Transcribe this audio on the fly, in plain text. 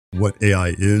what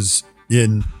AI is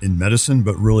in medicine,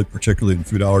 but really particularly in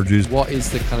food allergies. What is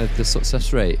the kind of the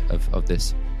success rate of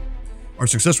this? Our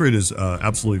success rate is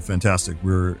absolutely fantastic.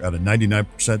 We're at a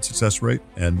 99% success rate,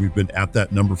 and we've been at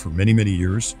that number for many, many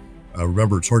years.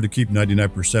 Remember, it's hard to keep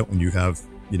 99% when you have,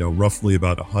 roughly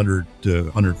about 100 to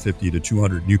 150 to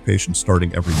 200 new patients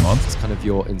starting every month. It's kind of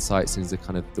your insights into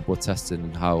kind of the blood testing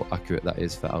and how accurate that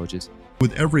is for allergies.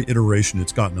 With every iteration,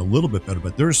 it's gotten a little bit better,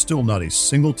 but there's still not a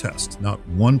single test, not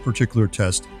one particular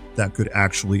test that could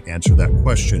actually answer that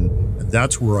question. And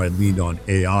that's where I leaned on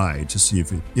AI to see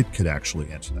if it could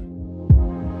actually answer that.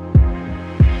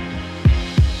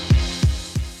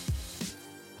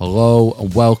 Hello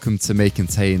and welcome to May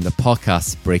Contain, the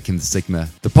podcast Breaking the Stigma.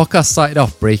 The podcast started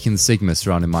off breaking the stigma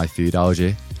surrounding my food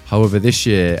allergy. However, this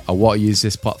year, I want to use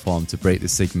this platform to break the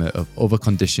stigma of other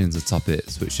conditions and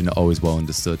topics which are not always well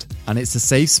understood. And it's a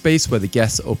safe space where the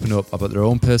guests open up about their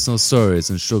own personal stories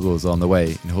and struggles on the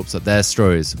way in hopes that their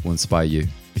stories will inspire you.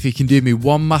 If you can do me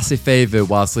one massive favour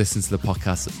whilst listening to the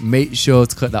podcast, make sure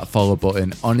to click that follow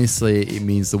button. Honestly, it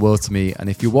means the world to me. And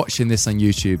if you're watching this on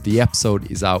YouTube, the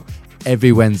episode is out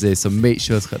every Wednesday, so make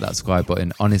sure to click that subscribe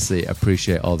button. Honestly, I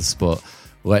appreciate all the support.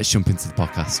 Let's jump into the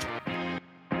podcast.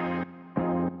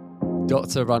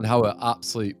 Dr. Randhawa,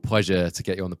 absolute pleasure to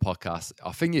get you on the podcast.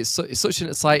 I think it's such an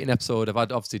exciting episode. I've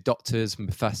had obviously doctors and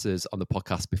professors on the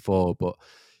podcast before, but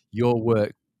your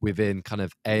work within kind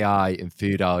of AI and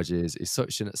food allergies is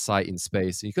such an exciting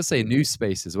space. And you could say a new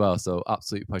space as well. So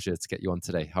absolute pleasure to get you on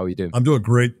today. How are you doing? I'm doing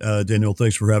great, Daniel.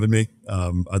 Thanks for having me. I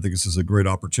think this is a great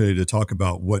opportunity to talk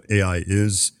about what AI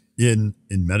is in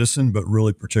medicine, but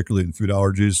really particularly in food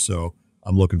allergies. So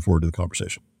I'm looking forward to the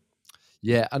conversation.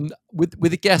 Yeah, and with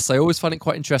the guests, I always find it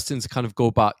quite interesting to kind of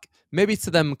go back maybe to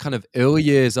them kind of early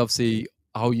years, obviously,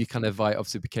 how you kind of like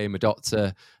obviously became a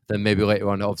doctor, then maybe later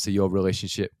on, obviously, your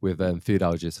relationship with food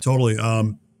allergies. Totally.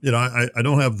 I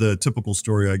don't have the typical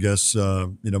story, I guess.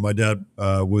 My dad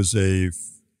was a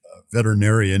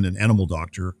veterinarian and animal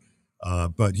doctor,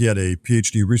 but he had a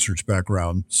PhD research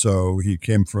background. So he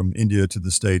came from India to the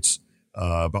States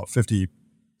about 50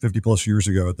 plus years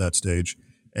ago at that stage.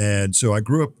 And so I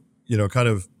grew up, kind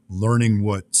of learning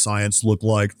what science looked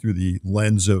like through the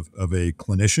lens of a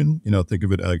clinician. Think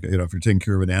of it, if you're taking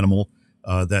care of an animal,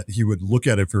 that he would look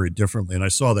at it very differently. And I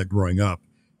saw that growing up.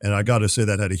 And I got to say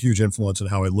that had a huge influence on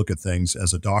how I look at things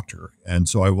as a doctor. And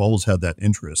so I've always had that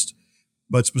interest.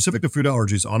 But specific to food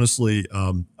allergies, honestly,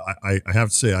 I have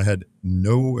to say I had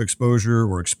no exposure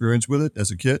or experience with it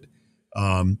as a kid.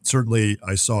 Certainly,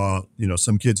 I saw,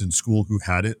 some kids in school who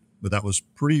had it, but that was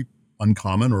pretty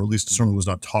uncommon, or at least certainly was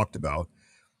not talked about.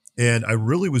 And I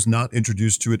really was not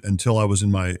introduced to it until I was in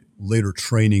my later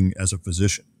training as a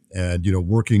physician and,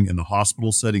 working in the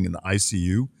hospital setting in the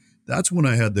ICU. That's when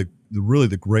I had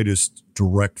the greatest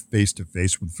direct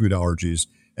face-to-face with food allergies.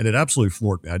 And it absolutely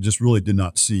floored me. I just really did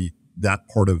not see that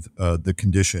part of the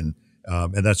condition.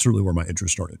 And that's certainly where my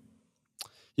interest started.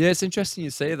 Yeah, it's interesting you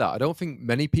say that. I don't think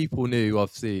many people knew,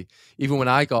 obviously, even when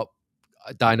I got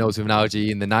diagnosed with an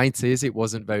allergy in the 90s, it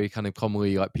wasn't very kind of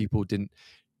commonly, like people didn't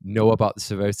know about the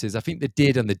severities. I think they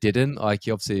did and they didn't. Like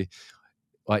obviously,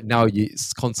 like now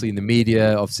it's constantly in the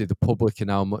media, obviously the public are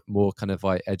now more kind of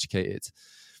like educated.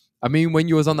 I mean, when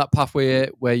you was on that pathway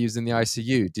where you was in the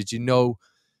ICU, did you know,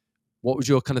 what was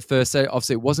your kind of first say?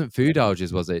 Obviously it wasn't food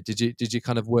allergies, was it? Did you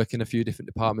kind of work in a few different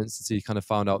departments until you kind of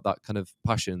found out that kind of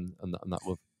passion and that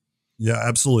love? Yeah,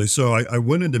 absolutely. So I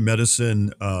went into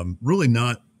medicine really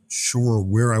not sure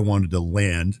where I wanted to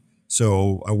land.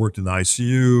 So I worked in the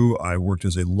ICU, I worked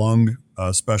as a lung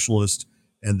specialist,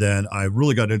 and then I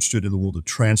really got interested in the world of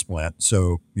transplant.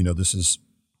 So, this is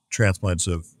transplants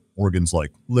of organs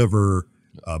like liver,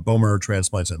 bone marrow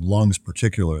transplants, and lungs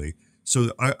particularly.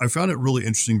 So I found it really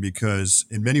interesting because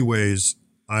in many ways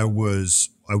I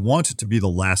wanted to be the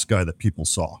last guy that people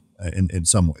saw in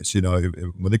some ways.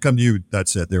 When they come to you,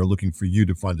 that's it. They're looking for you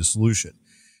to find a solution.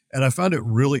 And I found it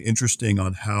really interesting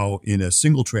on how in a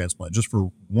single transplant, just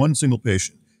for one single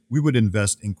patient, we would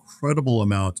invest incredible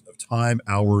amount of time,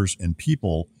 hours, and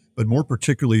people, but more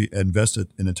particularly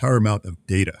invested an entire amount of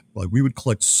data. Like we would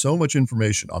collect so much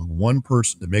information on one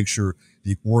person to make sure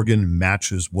the organ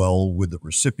matches well with the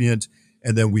recipient.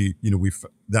 And then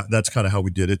that's kind of how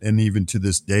we did it. And even to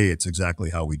this day, it's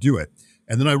exactly how we do it.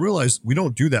 And then I realized we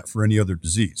don't do that for any other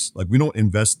disease. Like we don't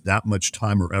invest that much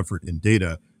time or effort in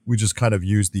data. We just kind of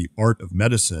use the art of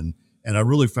medicine. And I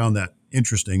really found that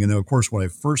interesting. And then, of course, when I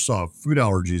first saw food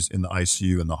allergies in the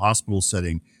ICU in the hospital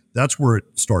setting, that's where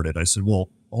it started. I said, well,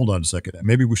 hold on a second.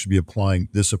 Maybe we should be applying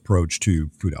this approach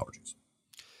to food allergies.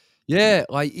 Yeah,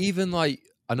 like even like,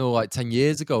 I know like 10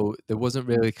 years ago, there wasn't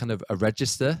really kind of a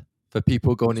register for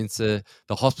people going into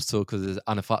the hospital because of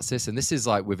anaphylaxis, and this is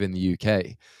like within the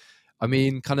UK. I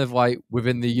mean, kind of like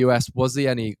within the US, was there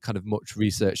any kind of much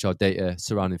research or data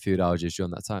surrounding food allergies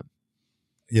during that time?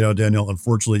 Daniel,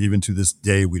 unfortunately, even to this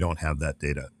day, we don't have that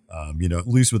data. At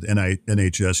least with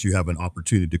NHS, you have an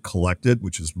opportunity to collect it,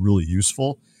 which is really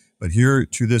useful. But here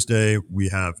to this day, we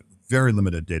have very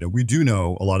limited data. We do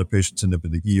know a lot of patients end up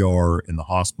in the ER, in the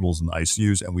hospitals, and the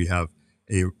ICUs, and we have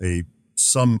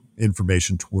some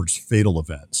information towards fatal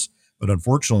events. But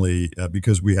unfortunately,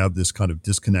 because we have this kind of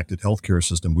disconnected healthcare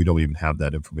system, we don't even have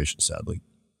that information, sadly.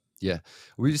 Yeah.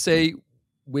 Would you say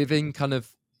within kind of,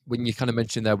 when you kind of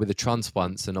mentioned there with the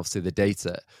transplants and obviously the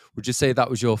data, would you say that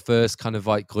was your first kind of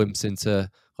like glimpse into,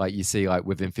 like you see, like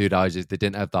within food allergies, they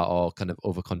didn't have that or kind of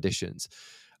other conditions?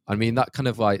 I mean, that kind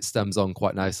of like stems on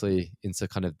quite nicely into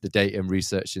kind of the data and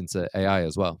research into AI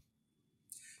as well.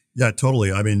 Yeah,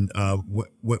 totally. I mean,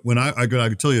 when I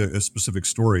could tell you a specific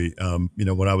story.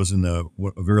 When I was in a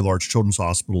very large children's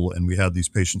hospital and we had these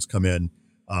patients come in,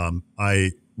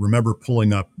 I remember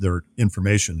pulling up their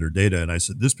information, their data, and I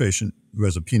said, this patient who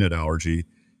has a peanut allergy,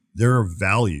 their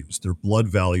blood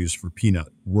values for peanut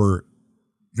were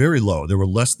very low. They were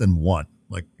less than 1,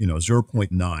 like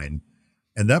 0.9,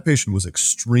 and that patient was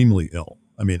extremely ill.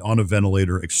 I mean, on a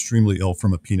ventilator, extremely ill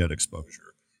from a peanut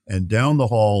exposure. And down the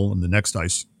hall in the next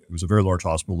ICU, it was a very large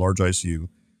hospital, large ICU.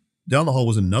 Down the hall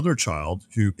was another child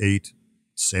who ate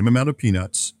same amount of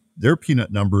peanuts. Their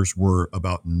peanut numbers were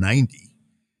about 90.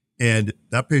 And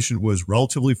that patient was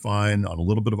relatively fine on a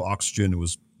little bit of oxygen. It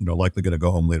was, likely going to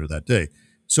go home later that day.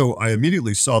 So I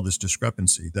immediately saw this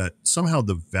discrepancy that somehow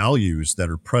the values that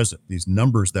are present, these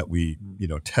numbers that we,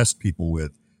 test people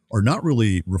with, are not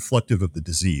really reflective of the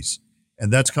disease.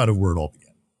 And that's kind of where it all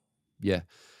began. Yeah.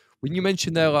 When you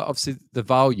mentioned there, like, obviously the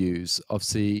values,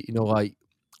 obviously, like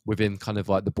within kind of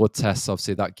like the blood tests,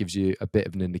 obviously that gives you a bit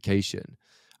of an indication.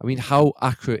 I mean, how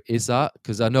accurate is that?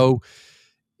 Because I know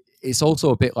it's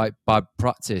also a bit like bad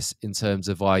practice in terms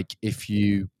of like if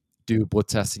you do a blood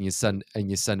test and you send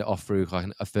it off through like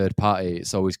a third party,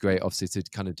 it's always great, obviously, to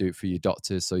kind of do it for your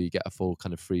doctors so you get a full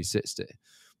kind of 360.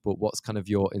 But what's kind of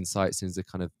your insights into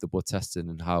kind of the blood testing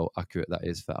and how accurate that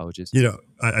is for allergies?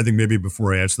 I think maybe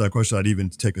before I answer that question, I'd even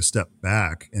take a step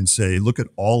back and say, look at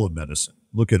all of medicine.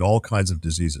 Look at all kinds of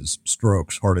diseases,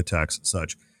 strokes, heart attacks, and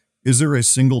such. Is there a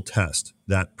single test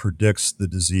that predicts the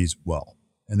disease well?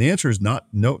 And the answer is not.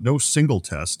 No single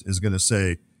test is going to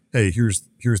say, hey, here's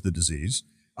the disease,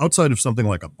 outside of something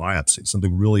like a biopsy,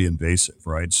 something really invasive,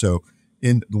 right? So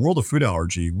in the world of food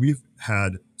allergy, we've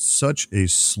had such a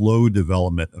slow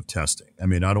development of testing. I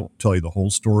mean, I don't tell you the whole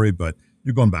story, but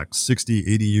you're going back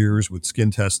 60, 80 years with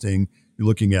skin testing. You're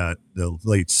looking at the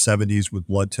late 70s with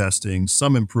blood testing,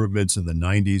 some improvements in the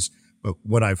 90s. But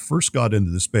when I first got into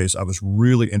the space, I was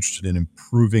really interested in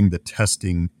improving the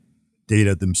testing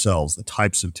data themselves, the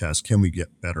types of tests. Can we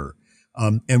get better?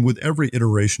 And with every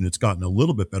iteration, it's gotten a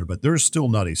little bit better, but there's still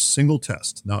not a single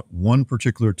test, not one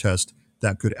particular test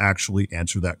that could actually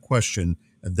answer that question.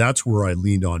 And that's where I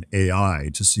leaned on AI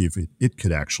to see if it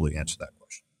could actually answer that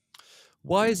question.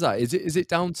 Why is that? Is it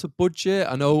down to budget?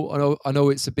 I know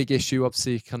it's a big issue,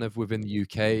 obviously, kind of within the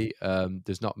UK.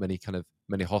 There's not many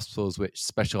hospitals which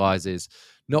specializes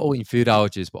not only in food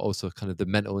allergies, but also kind of the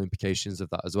mental implications of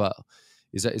that as well.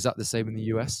 Is that the same in the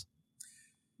US?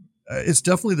 It's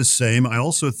definitely the same. I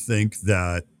also think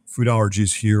that food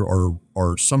allergies here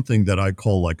are something that I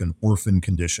call like an orphan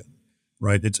condition,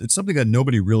 right? It's something that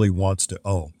nobody really wants to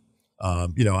own.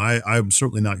 I'm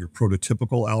certainly not your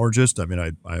prototypical allergist. I mean,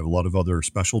 I have a lot of other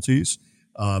specialties,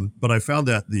 but I found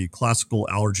that the classical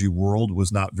allergy world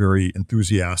was not very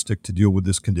enthusiastic to deal with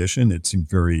this condition. It seemed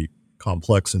very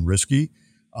complex and risky.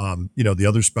 The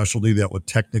other specialty that would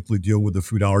technically deal with the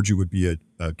food allergy would be a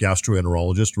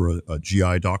gastroenterologist or a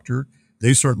GI doctor.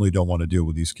 They certainly don't want to deal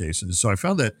with these cases. So I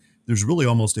found that there's really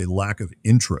almost a lack of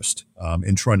interest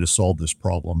in trying to solve this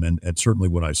problem. And certainly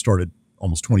when I started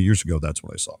almost 20 years ago, that's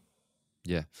what I saw.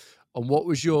 Yeah. And what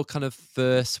was your kind of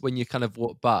first, when you kind of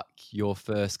look back, your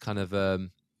first kind of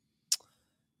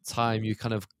time you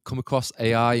kind of come across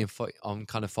AI and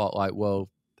kind of thought like, well,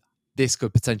 this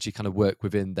could potentially kind of work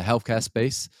within the healthcare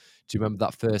space? Do you remember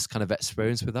that first kind of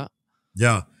experience with that?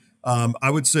 Yeah.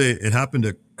 I would say it happened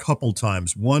a couple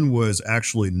times. One was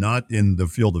actually not in the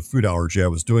field of food allergy. I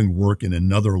was doing work in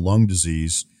another lung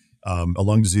disease, a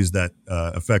lung disease that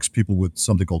affects people with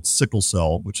something called sickle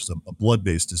cell, which is a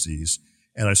blood-based disease.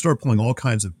 And I started pulling all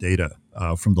kinds of data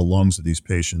from the lungs of these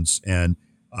patients, and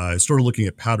I started looking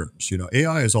at patterns.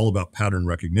 AI is all about pattern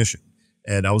recognition.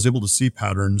 And I was able to see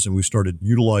patterns, and we started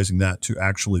utilizing that to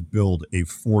actually build a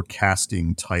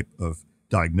forecasting type of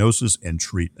diagnosis and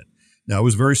treatment. Now, it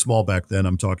was very small back then.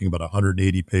 I'm talking about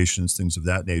 180 patients, things of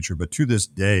that nature. But to this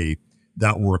day,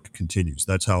 that work continues.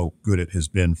 That's how good it has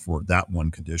been for that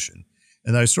one condition.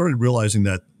 And I started realizing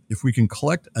that if we can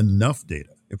collect enough data,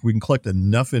 if we can collect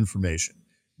enough information,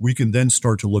 we can then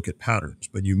start to look at patterns.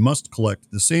 But you must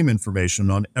collect the same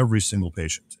information on every single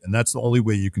patient. And that's the only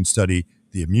way you can study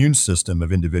the immune system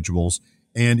of individuals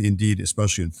and indeed,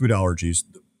 especially in food allergies,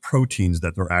 the proteins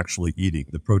that they're actually eating,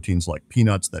 the proteins like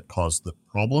peanuts that cause the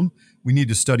problem. We need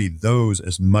to study those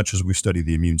as much as we study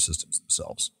the immune systems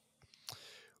themselves.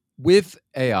 With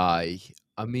I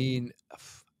mean,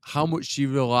 how much do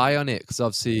you rely on it? Because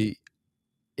obviously,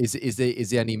 is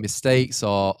there any mistakes,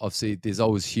 or obviously there's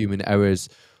always human errors,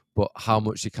 but how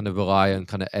much you kind of rely on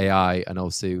kind of AI and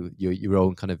also your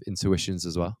own kind of intuitions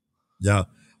as well? Yeah.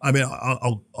 I mean,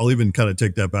 I'll even kind of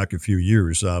take that back a few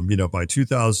years. By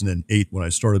 2008, when I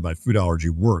started my food allergy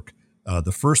work,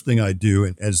 the first thing I do,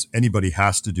 and as anybody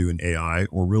has to do in AI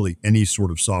or really any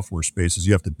sort of software space, is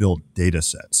you have to build data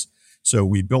sets. So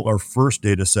we built our first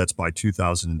data sets by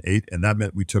 2008, and that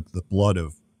meant we took the blood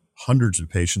of hundreds of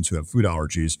patients who have food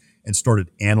allergies and started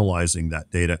analyzing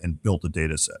that data and built a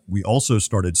data set. We also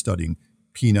started studying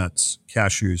peanuts,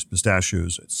 cashews,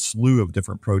 pistachios, a slew of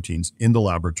different proteins in the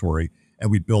laboratory,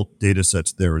 and we built data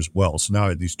sets there as well. So now I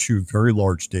have these two very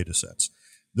large data sets.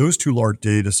 Those two large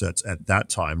data sets at that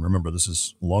time, remember this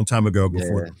is a long time ago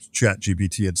before Chat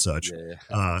GPT and such,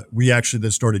 we actually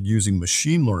then started using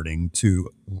machine learning to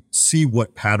see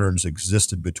what patterns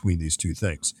existed between these two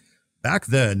things. Back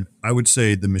then, I would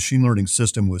say the machine learning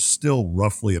system was still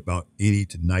roughly about 80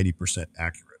 to 90%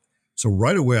 accurate. So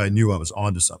right away, I knew I was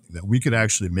onto something, that we could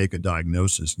actually make a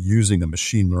diagnosis using a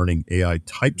machine learning AI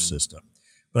type system.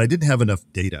 But I didn't have enough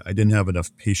data. I didn't have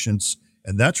enough patients.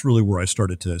 And that's really where I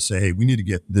started to say, hey, we need to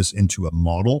get this into a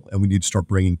model and we need to start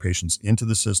bringing patients into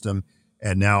the system.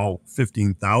 And now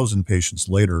 15,000 patients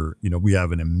later, we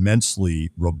have an immensely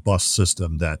robust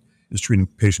system that is treating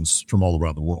patients from all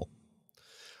around the world.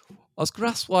 I was going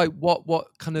to ask, like, what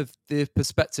kind of the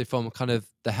perspective from kind of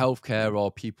the healthcare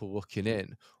or people looking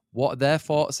in, what are their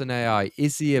thoughts on AI?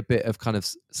 Is he a bit of kind of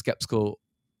skeptical?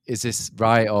 Is this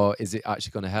right, or is it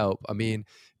actually going to help? I mean,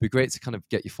 it'd be great to kind of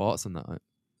get your thoughts on that. Right?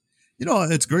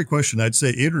 It's a great question. I'd say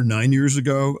 8 or 9 years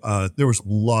ago, there was a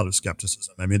lot of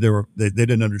skepticism. I mean, they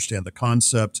didn't understand the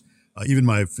concept. Even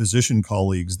my physician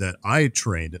colleagues that I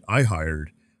trained and I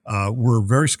hired were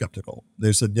very skeptical.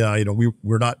 They said, "Yeah,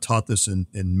 we're not taught this in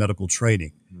medical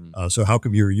training. So how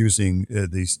come you're using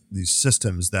these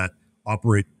systems that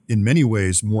operate in many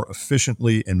ways more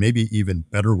efficiently and maybe even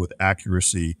better with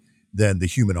accuracy than the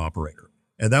human operator?"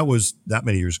 And that was that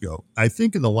many years ago. I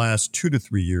think in the last 2 to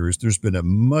 3 years, there's been a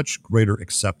much greater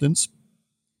acceptance,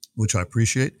 which I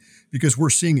appreciate, because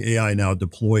we're seeing AI now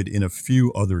deployed in a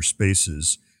few other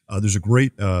spaces. There's a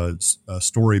great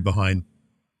story behind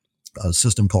a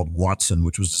system called Watson,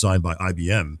 which was designed by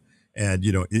IBM. And,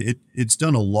 it's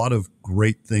done a lot of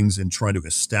great things in trying to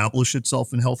establish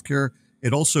itself in healthcare.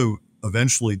 It also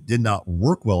eventually did not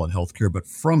work well in healthcare. But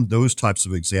from those types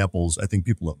of examples, I think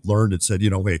people have learned and said,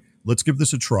 hey, let's give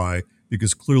this a try,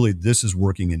 because clearly this is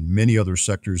working in many other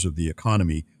sectors of the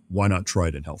economy. Why not try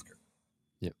it in healthcare?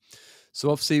 Yeah. So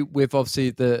obviously, with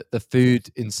the food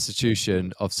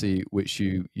institution, obviously, which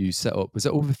you set up, was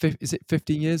it is it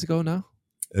 15 years ago now?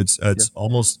 It's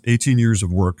almost 18 years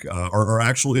of work. Our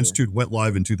actual institute went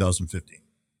live in 2015.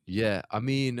 Yeah. I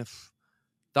mean,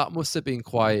 that must have been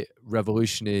quite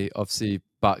revolutionary, obviously,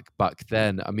 back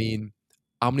then. I mean,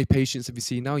 how many patients have you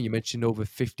seen now? You mentioned over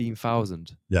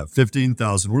 15,000. Yeah,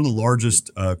 15,000. We're the largest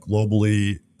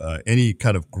globally. Any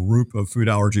kind of group of food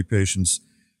allergy patients,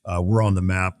 we're on the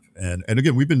map. And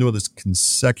again, we've been doing this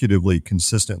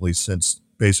consistently since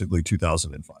basically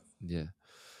 2005. Yeah.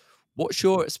 What's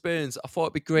your experience? I thought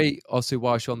it'd be great, obviously,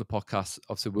 whilst you're on the podcast,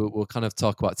 obviously, we'll kind of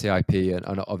talk about TIP and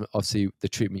obviously the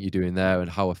treatment you're doing there and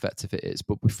how effective it is.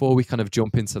 But before we kind of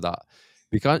jump into that,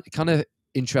 we kind of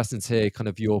interesting to hear kind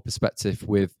of your perspective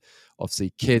with,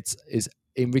 obviously, kids is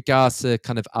in regards to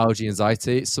kind of allergy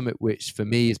anxiety. It's something which for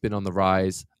me has been on the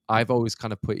rise. I've always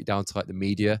kind of put it down to like the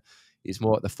media. It's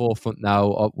more at the forefront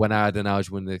now. When I had an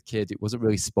allergy when I was a kid, it wasn't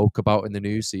really spoke about in the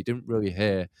news, so you didn't really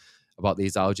hear about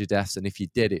these allergy deaths, and if you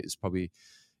did, it was probably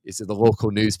it's the local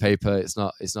newspaper. It's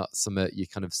not something you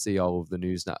kind of see all over the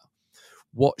news now.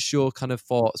 What's your kind of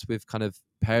thoughts with kind of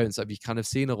parents? Have you kind of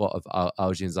seen a lot of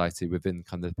allergy anxiety within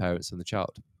kind of the parents and the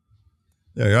child?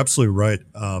 Yeah, you're absolutely right.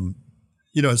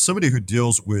 As somebody who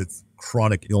deals with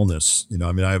chronic illness,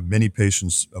 I have many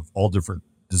patients of all different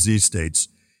disease states.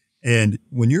 And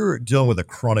when you're dealing with a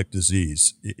chronic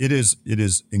disease, it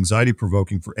is anxiety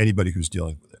provoking for anybody who's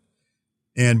dealing with it.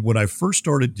 And when I first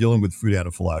started dealing with food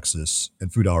anaphylaxis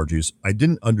and food allergies, I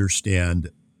didn't understand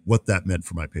what that meant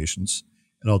for my patients.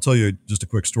 And I'll tell you just a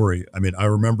quick story. I mean, I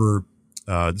remember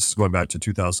this is going back to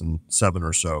 2007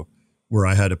 or so, where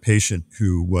I had a patient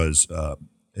who was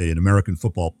an American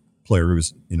football player who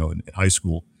was, in high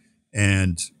school.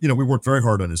 And, we worked very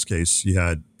hard on his case. He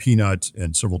had peanut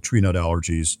and several tree nut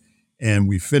allergies. And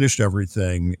we finished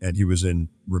everything, and he was in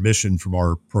remission from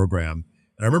our program.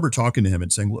 And I remember talking to him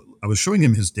and saying, look, I was showing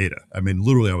him his data. I mean,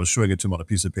 literally, I was showing it to him on a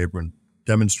piece of paper and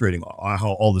demonstrating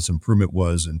how all this improvement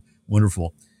was and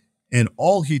wonderful. And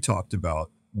all he talked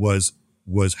about was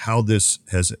how this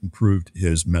has improved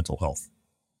his mental health.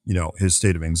 His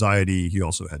state of anxiety. He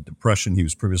also had depression. He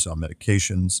was previously on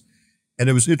medications. And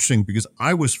it was interesting because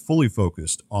I was fully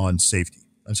focused on safety.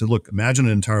 I said, look, imagine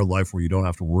an entire life where you don't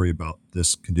have to worry about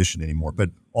this condition anymore.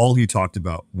 But all he talked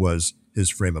about was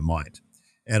his frame of mind.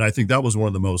 And I think that was one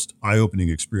of the most eye-opening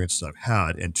experiences I've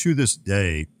had. And to this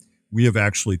day, we have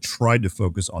actually tried to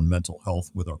focus on mental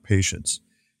health with our patients.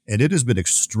 And it has been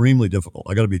extremely difficult.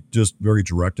 I got to be just very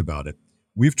direct about it.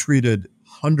 We've treated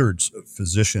hundreds of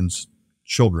physicians'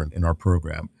 children in our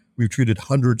program. We've treated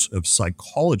hundreds of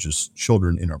psychologists'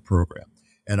 children in our program.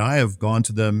 And I have gone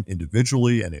to them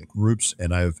individually and in groups,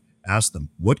 and I have asked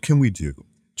them, what can we do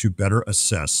to better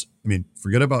assess? I mean,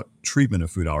 forget about treatment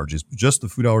of food allergies, but just the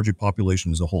food allergy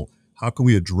population as a whole. How can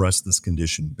we address this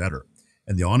condition better?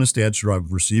 And the honest answer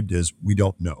I've received is we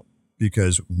don't know,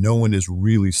 because no one is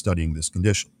really studying this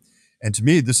condition. And to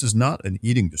me, this is not an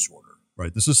eating disorder,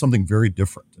 right? This is something very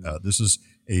different. This is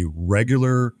a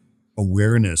regular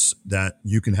awareness that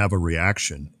you can have a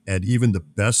reaction, and even the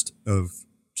best of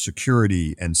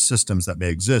security and systems that may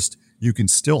exist, you can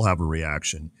still have a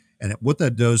reaction. And what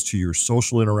that does to your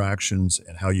social interactions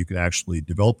and how you can actually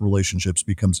develop relationships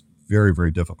becomes very, very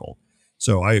difficult.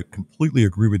 So I completely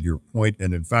agree with your point.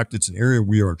 And in fact, it's an area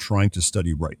we are trying to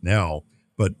study right now,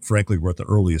 but frankly, we're at the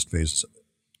earliest phases of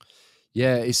it.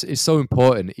 Yeah, it's so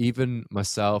important. Even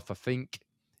myself, I think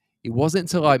it wasn't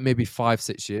until like maybe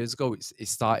 5-6 years ago it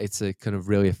started to kind of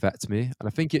really affect me. And I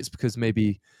think it's because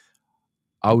maybe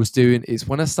it's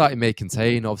when I started making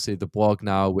Contain, obviously the blog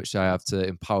now, which I have to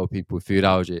empower people with food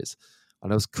allergies.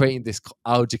 And I was creating this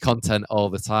allergy content all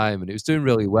the time, and it was doing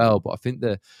really well. But I think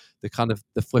the kind of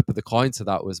the flip of the coin to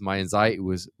that was my anxiety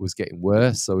was getting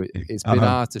worse. So it's been Uh-huh.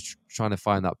 hard to trying to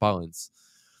find that balance.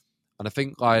 And I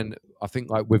think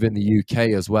like within the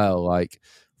UK as well, like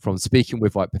from speaking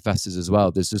with like professors as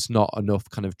well, there's just not enough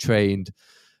kind of trained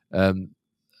um,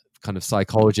 kind of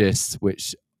psychologists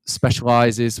which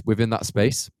specializes within that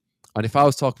space. And if I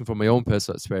was talking from my own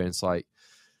personal experience, like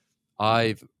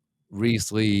I've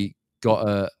recently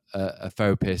got a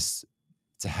therapist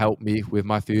to help me with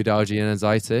my food allergy and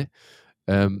anxiety.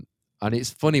 And it's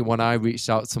funny when I reached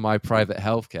out to my private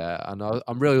healthcare, and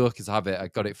I'm really lucky to have it. I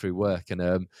got it through work,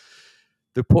 and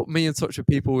they put me in touch with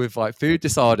people with like food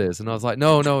disorders, and I was like,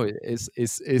 no,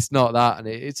 it's not that, and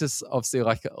it's just obviously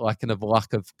like kind of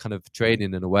lack of kind of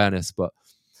training and awareness. But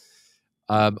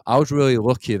I was really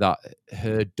lucky that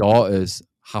her daughters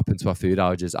happened to have food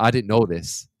allergies. I didn't know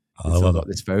this I until I love it. got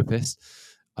this therapist,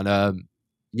 and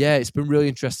yeah, it's been really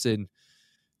interesting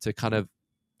to kind of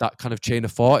that kind of chain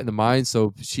of thought in the mind.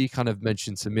 So she kind of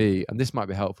mentioned to me, and this might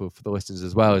be helpful for the listeners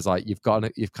as well, is like you've kind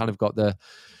of got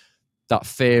that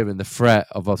fear and the threat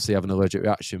of obviously having an allergic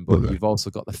reaction, but Okay. you've also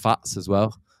got the facts as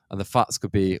well. And the facts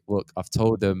could be, look, I've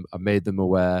told them, I've made them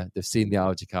aware, they've seen the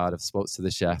allergy card, I've spoke to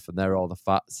the chef, and they're all the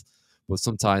facts. But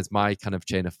sometimes my kind of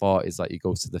chain of thought is like you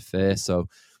go to the fear. So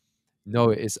no,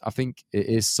 it is. I think it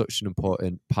is such an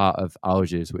important part of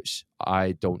allergies, which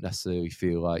I don't necessarily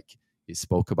feel like it's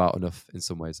spoke about enough in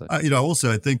some ways. Like, I will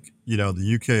say, I think,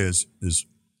 the UK is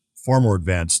far more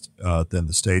advanced than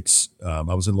the States. I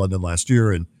was in London last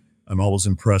year, and I'm always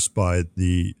impressed by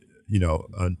the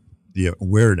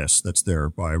awareness that's there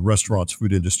by restaurants,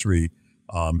 food industry.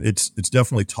 It's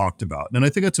definitely talked about, and I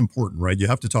think that's important, right? You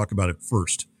have to talk about it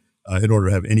first in order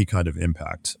to have any kind of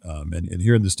impact. And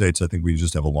here in the States, I think we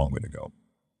just have a long way to go.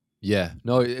 yeah,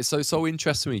 no, it's so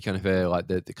interesting when you kind of hear like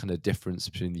the kind of difference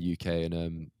between the UK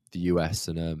and the US,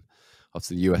 and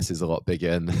obviously the US is a lot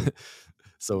bigger and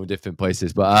so in different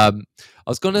places. But I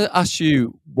was going to ask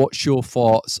you, what's your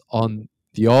thoughts on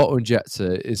the auto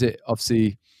injector? Is it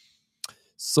obviously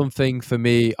something for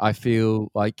me? I feel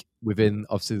like within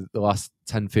obviously the last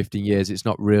 10-15 years, it's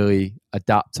not really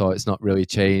adapt or it's not really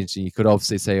changed. And you could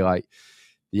obviously say like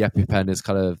the EpiPen has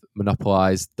kind of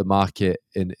monopolized the market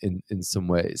in some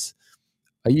ways.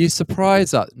 Are you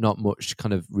surprised that not much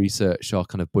kind of research or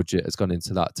kind of budget has gone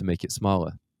into that to make it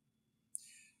smaller?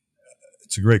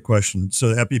 It's a great question.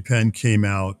 So the EpiPen came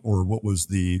out, or what was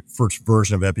the first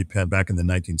version of EpiPen back in the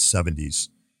 1970s.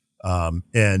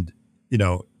 And,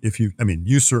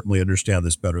 you certainly understand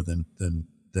this better than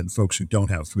folks who don't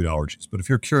have food allergies. But if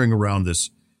you're carrying around this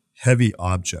heavy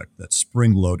object that's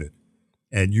spring loaded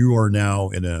and you are now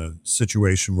in a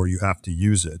situation where you have to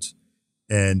use it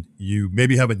and you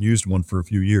maybe haven't used one for a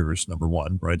few years, number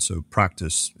one, right? So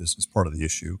practice is part of the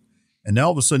issue. And now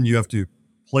all of a sudden you have to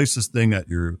place this thing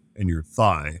in your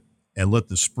thigh and let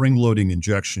the spring loading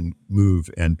injection move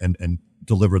and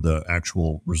deliver the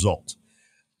actual result.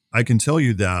 I can tell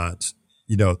you that,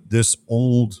 this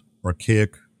old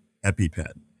archaic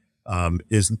EpiPen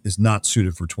is not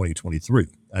suited for 2023.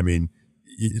 I mean,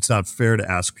 it's not fair to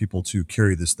ask people to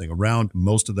carry this thing around.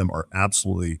 Most of them are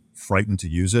absolutely frightened to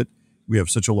use it. We have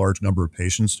such a large number of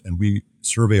patients, and we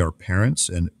survey our parents,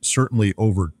 and certainly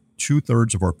over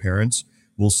 2/3 of our parents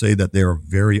will say that they are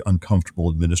very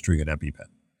uncomfortable administering an EpiPen.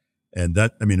 And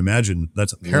that, imagine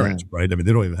that's a parent, right? They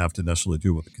don't even have to necessarily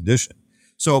deal with the condition.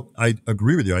 So I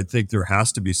agree with you. I think there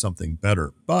has to be something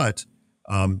better. But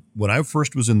when I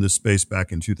first was in this space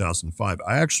back in 2005,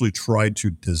 I actually tried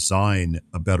to design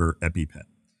a better EpiPen.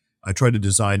 I tried to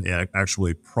design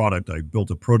actually a product. I built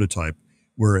a prototype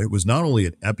where it was not only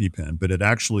an EpiPen, but it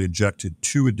actually injected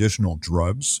 2 additional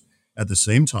drugs at the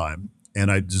same time. And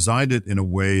I designed it in a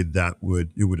way that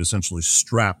it would essentially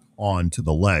strap on to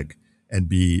the leg and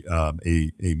be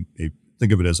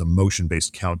think of it as a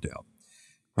motion-based countdown.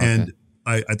 Okay. And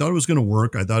I thought it was going to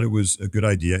work. I thought it was a good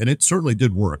idea, and it certainly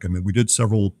did work. We did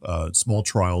several small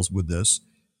trials with this,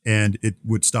 and it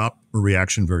would stop a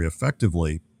reaction very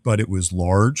effectively, but it was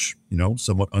large,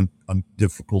 somewhat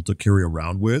difficult to carry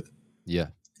around with. Yeah.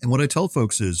 And what I tell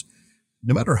folks is,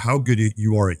 no matter how good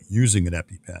you are at using an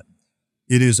EpiPen,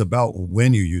 it is about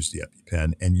when you use the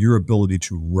EpiPen and your ability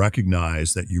to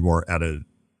recognize that you are at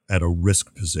a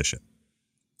risk position.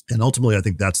 And ultimately, I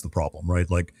think that's the problem, right?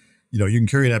 Like, you can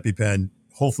carry an EpiPen,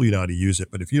 hopefully you know how to use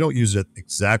it, but if you don't use it at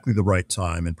exactly the right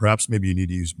time, and perhaps maybe you need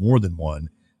to use more than one,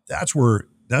 that's where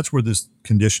this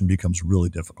condition becomes really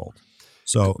difficult.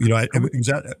 So,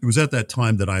 it was at that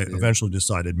time that I eventually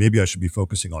decided maybe I should be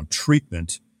focusing on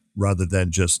treatment rather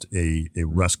than just a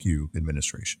rescue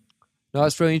administration. No,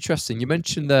 that's really interesting. You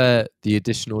mentioned the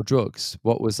additional drugs.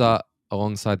 What was that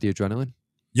alongside the adrenaline?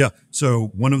 Yeah. So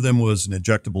one of them was an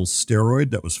injectable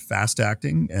steroid that was fast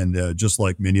acting, and just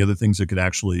like many other things, it could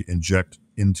actually inject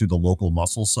into the local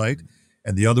muscle site.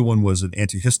 And the other one was an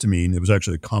antihistamine. It was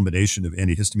actually a combination of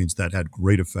antihistamines that had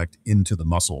great effect into the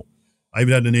muscle. I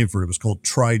even had a name for it. It was called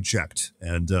Triject.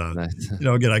 And, nice.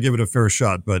 Again, I gave it a fair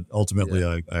shot, but ultimately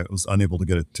I was unable to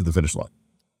get it to the finish line.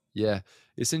 Yeah.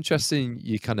 It's interesting.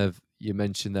 You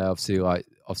mentioned there,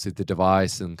 obviously the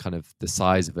device and kind of the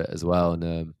size of it as well.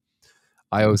 And,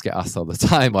 I always get asked all the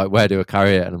time, like, where do I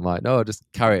carry it? And I'm like, no, I just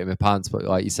carry it in my pants. But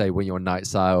like you say, when you're on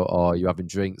nights out or you're having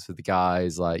drinks with the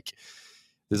guys, like,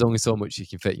 there's only so much you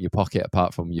can fit in your pocket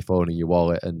apart from your phone and your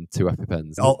wallet and 2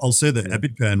 EpiPens. I'll say that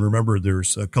EpiPen, remember,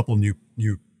 there's a couple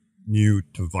new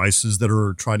devices that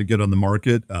are trying to get on the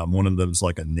market. One of them is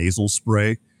like a nasal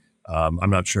spray. I'm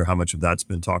not sure how much of that's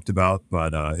been talked about,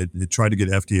 but it tried to get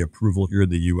FDA approval here in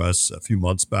the U.S. a few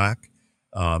months back,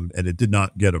 and it did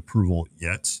not get approval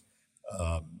yet.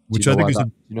 Which I think is,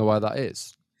 do you know why that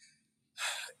is?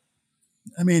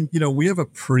 We have a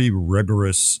pretty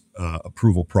rigorous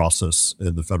approval process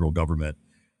in the federal government.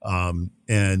 And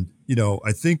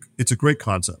I think it's a great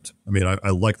concept. I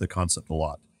like the concept a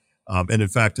lot. And in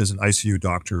fact, as an ICU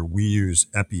doctor, we use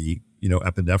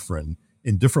epinephrine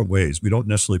in different ways. We don't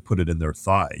necessarily put it in their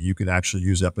thigh. You can actually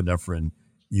use epinephrine.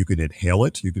 You can inhale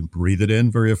it. You can breathe it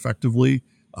in very effectively.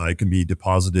 It can be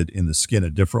deposited in the skin a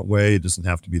different way. It doesn't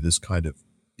have to be this kind of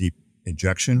deep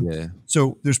injection. Yeah.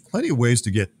 So there's plenty of ways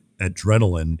to get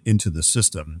adrenaline into the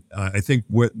system. I think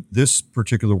what this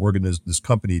particular this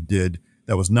company did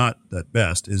that was not that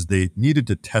best is they needed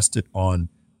to test it on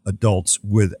adults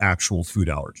with actual food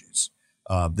allergies.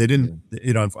 They didn't,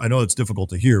 I know it's difficult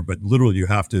to hear, but literally you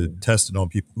have to test it on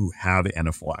people who have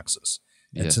anaphylaxis.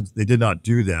 And since they did not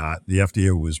do that, the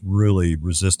FDA was really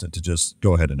resistant to just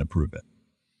go ahead and approve it.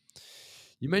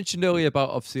 You mentioned earlier about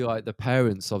obviously like the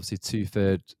parents, obviously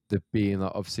 2/3 the being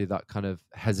like obviously that kind of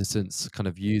hesitance to kind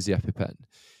of use the EpiPen.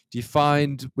 Do you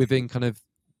find within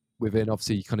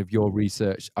obviously kind of your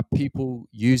research, are people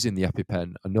using the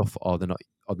EpiPen enough, or they're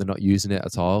not using it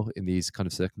at all in these kind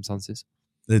of circumstances?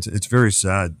 It's very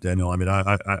sad, Daniel.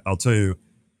 I'll tell you,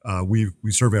 we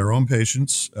survey our own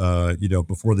patients,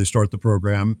 before they start the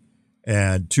program,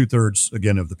 and 2/3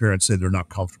 again of the parents say they're not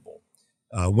comfortable.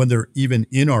 When they're even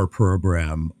in our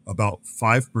program, about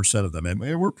 5% of them, and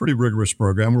we're a pretty rigorous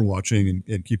program, we're watching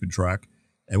and keeping track,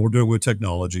 and we're doing it with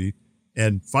technology.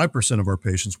 And 5% of our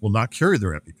patients will not carry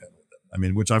their EpiPen with them. I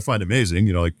mean, which I find amazing.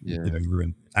 You're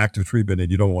in active treatment and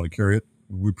you don't want to carry it.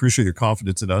 We appreciate your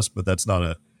confidence in us, but that's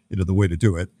not the way to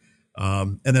do it.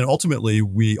 And then ultimately,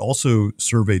 we also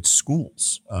surveyed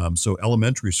schools, so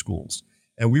elementary schools,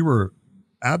 and we were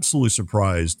absolutely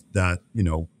surprised that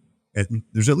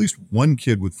there's at least one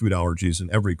kid with food allergies in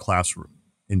every classroom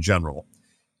in general.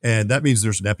 And that means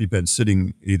there's an EpiPen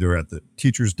sitting either at the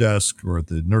teacher's desk or at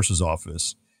the nurse's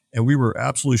office. And we were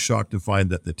absolutely shocked to find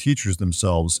that the teachers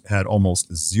themselves had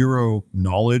almost zero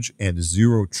knowledge and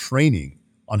zero training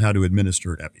on how to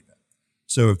administer an EpiPen.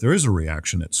 So if there is a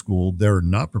reaction at school, they're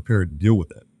not prepared to deal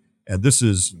with it. And this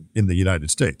is in the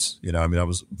United States. I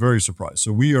was very surprised.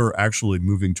 So we are actually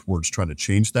moving towards trying to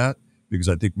change that, because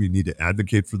I think we need to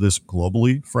advocate for this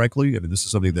globally, frankly. This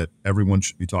is something that everyone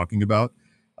should be talking about.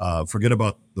 Forget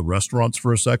about the restaurants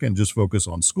for a second, just focus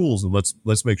on schools, and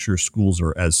let's make sure schools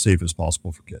are as safe as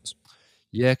possible for kids.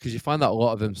 Yeah, because you find that a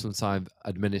lot of them sometimes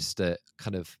administer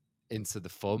kind of into the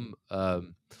thumb.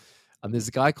 And there's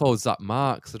a guy called Zach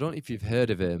Marks. I don't know if you've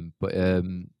heard of him, but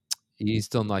he's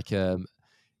done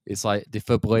it's like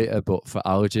defibrillator, but for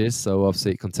allergies. So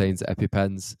obviously it contains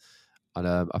EpiPens. And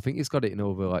I think he's got it in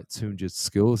over like 200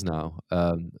 schools now.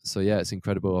 So yeah, it's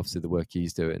incredible, obviously, the work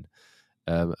he's doing.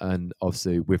 And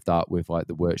obviously with that, with like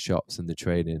the workshops and the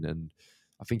training. And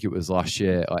I think it was last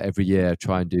year, like every year I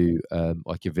try and do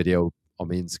like a video on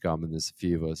my Instagram, and there's a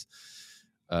few of us.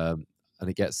 And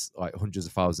it gets like hundreds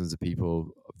of thousands of people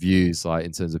views, like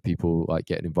in terms of people like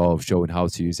getting involved, showing how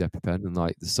to use the EpiPen, and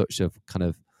like there's such a kind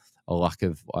of a lack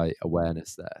of like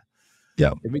awareness there.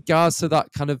 Yeah. In regards to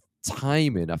that kind of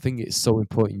timing, I think it's so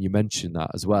important you mentioned that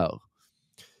as well.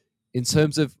 In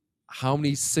terms of how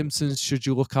many symptoms should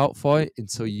you look out for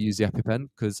until you use the EpiPen?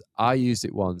 Because I used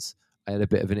it once, I had a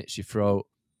bit of an itchy throat,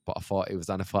 but I thought it was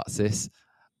anaphylaxis.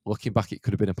 Looking back, it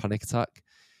could have been a panic attack.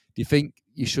 Do you think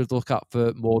you should look out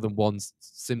for more than one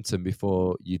symptom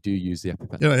before you do use the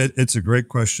EpiPen? It's a great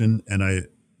question. And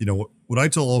what I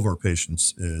tell all of our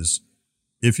patients is,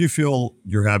 if you feel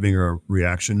you're having a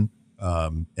reaction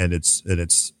and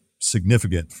it's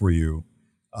significant for you,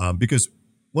 because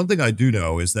one thing I do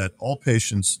know is that all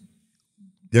patients,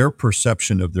 their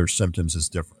perception of their symptoms is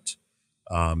different,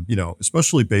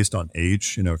 especially based on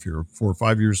age. If you're 4 or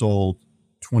 5 years old,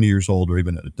 20 years old, or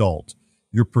even an adult,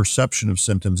 your perception of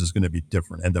symptoms is going to be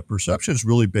different. And the perception is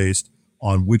really based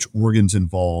on which organ's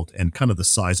involved and kind of the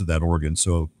size of that organ.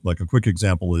 So like a quick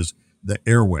example is the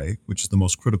airway, which is the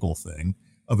most critical thing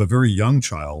of a very young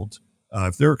child.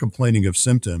 If they're complaining of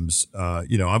symptoms,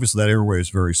 obviously that airway is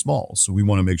very small. So we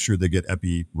want to make sure they get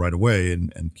epi right away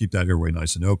and keep that airway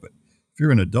nice and open. If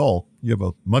you're an adult, you have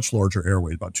a much larger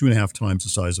airway, about 2.5 times the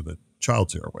size of a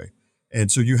child's airway.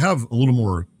 And so you have a little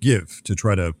more give to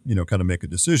try to, kind of make a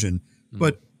decision.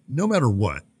 But no matter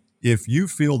what, if you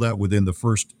feel that within the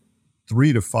first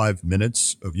 3 to 5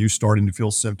 minutes of you starting to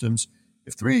feel symptoms,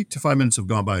 if 3 to 5 minutes have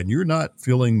gone by and you're not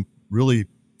feeling really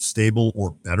stable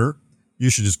or better, you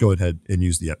should just go ahead and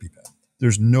use the EpiPen.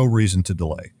 There's no reason to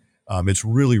delay. It's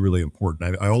really, really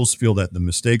important. I always feel that the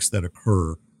mistakes that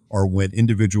occur are when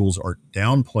individuals are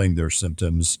downplaying their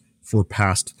symptoms for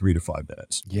past 3 to 5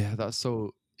 minutes. Yeah, that's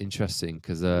so interesting,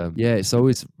 because it's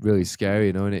always really scary,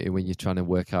 isn't it, when you're trying to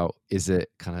work out, is it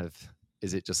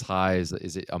just high, is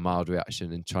it a mild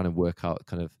reaction, and trying to work out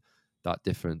kind of that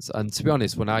difference. And to be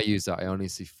honest, when I used that, I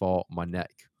honestly thought my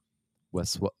neck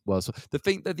was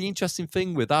the interesting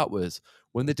thing with that was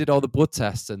when they did all the blood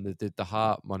tests and they did the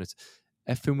heart monitor,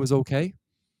 everything was okay.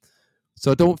 So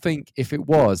I don't think, if it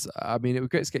was, it would be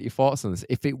great to get your thoughts on this.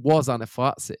 If it was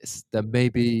anaphylaxis, then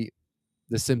maybe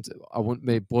the symptom,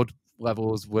 maybe blood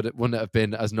levels wouldn't have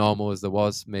been as normal as there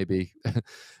was, maybe.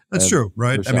 That's true,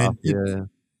 right?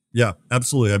 Yeah,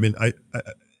 absolutely. I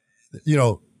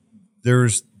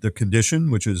there's the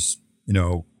condition, which is,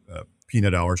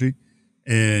 peanut allergy,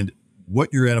 and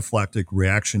what your anaphylactic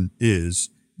reaction is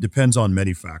depends on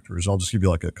many factors. I'll just give you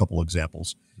like a couple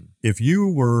examples. If you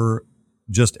were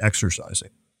just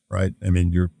exercising, right?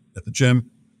 You're at the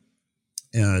gym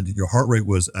and your heart rate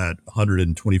was at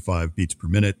 125 beats per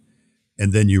minute,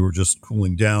 and then you were just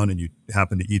cooling down and you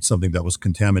happened to eat something that was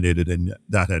contaminated and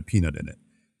that had peanut in it,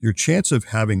 your chance of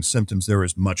having symptoms there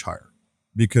is much higher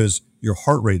because your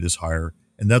heart rate is higher,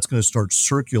 and that's going to start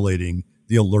circulating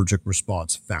the allergic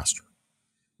response faster,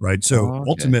 right? So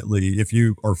ultimately, if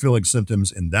you are feeling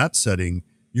symptoms in that setting,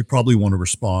 you probably want to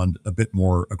respond a bit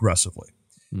more aggressively.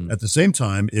 At the same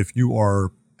time, if you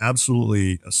are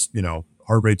absolutely,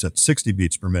 heart rate's at 60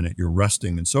 beats per minute, you're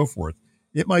resting and so forth,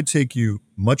 it might take you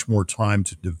much more time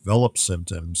to develop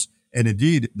symptoms And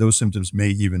indeed, those symptoms may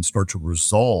even start to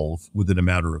resolve within a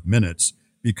matter of minutes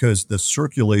because the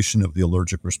circulation of the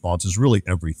allergic response is really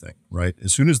everything, right?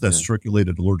 As soon as that Yeah.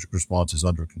 circulated allergic response is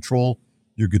under control,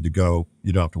 you're good to go.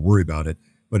 You don't have to worry about it.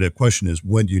 But the question is,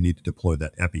 when do you need to deploy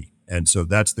that epi? And so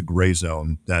that's the gray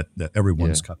zone that Yeah.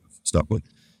 everyone's kind of stuck with.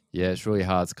 Yeah, it's really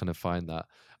hard to kind of find that.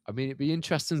 I mean, it'd be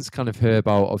interesting to kind of hear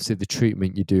about obviously the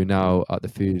treatment you do now at the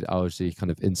Food Allergy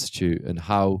kind of Institute and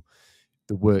how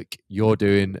the work you're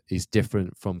doing is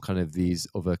different from kind of these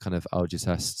other kind of allergy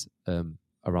tests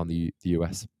around the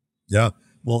US. Yeah.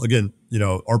 Well, again,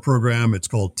 our program, it's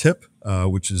called TIP,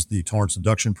 which is the Tolerance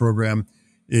Induction Program,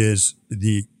 it's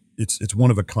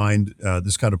one of a kind.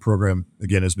 This kind of program,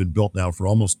 again, has been built now for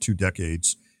almost 2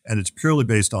 decades, and it's purely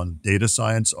based on data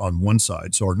science on one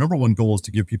side. So our number one goal is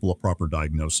to give people a proper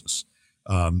diagnosis.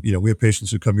 We have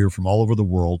patients who come here from all over the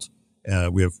world.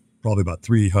 We have probably about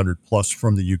 300 plus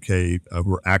from the UK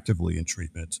who are actively in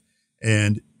treatment.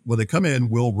 And when they come in,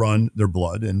 we'll run their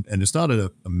blood, and it's not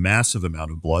a massive amount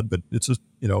of blood, but it's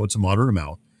a moderate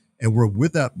amount. And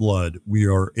with that blood, we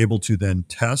are able to then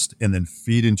test and then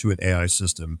feed into an AI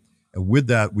system. And with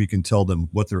that, we can tell them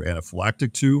what they're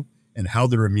anaphylactic to and how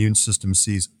their immune system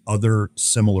sees other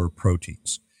similar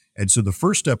proteins. And so the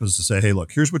first step is to say, hey,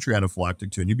 look, here's what you're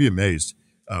anaphylactic to. And you'd be amazed.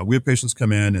 We have patients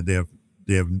come in and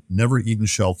they have never eaten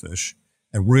shellfish,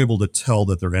 and we're able to tell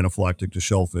that they're anaphylactic to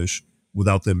shellfish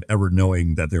without them ever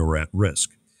knowing that they were at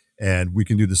risk. And we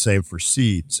can do the same for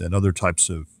seeds and other types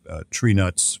of tree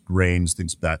nuts, grains,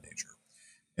 things of that nature.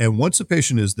 And once a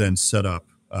patient is then set up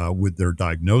with their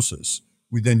diagnosis,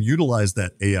 we then utilize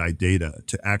that AI data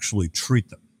to actually treat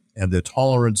them. And the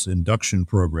tolerance induction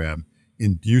program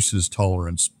induces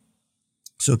tolerance.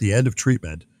 So at the end of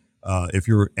treatment, if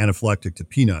you're anaphylactic to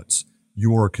peanuts,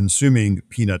 you are consuming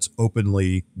peanuts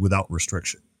openly without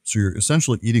restriction. So you're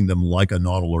essentially eating them like a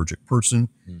non-allergic person.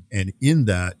 And in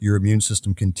that, your immune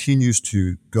system continues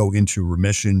to go into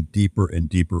remission deeper and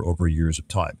deeper over years of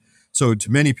time. So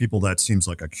to many people, that seems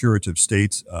like a curative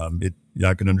state.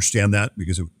 I can understand that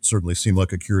because it certainly seemed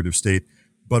like a curative state.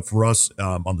 But for us,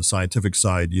 on the scientific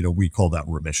side, we call that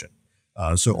remission.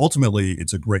 So ultimately,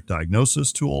 it's a great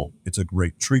diagnosis tool. It's a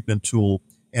great treatment tool.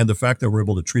 And the fact that we're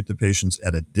able to treat the patients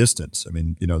at a distance, I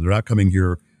mean, they're not coming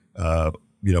here,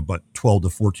 but 12 to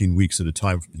 14 weeks at a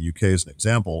time from the UK as an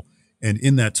example. And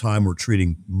in that time, we're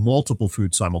treating multiple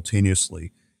foods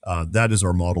simultaneously. That is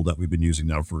our model that we've been using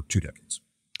now for 2 decades.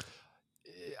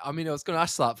 I mean, I was going to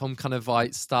ask that from kind of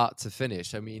like start to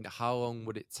finish. I mean, how long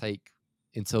would it take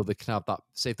until they can have that,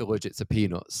 say if they're allergic to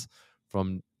peanuts,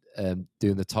 from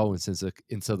doing the tolerance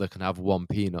until they can have one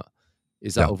peanut?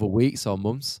 Is that over weeks or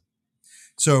months?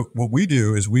 So what we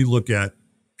do is we look at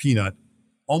peanut,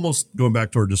 almost going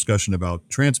back to our discussion about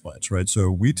transplants, right?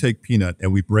 So we take peanut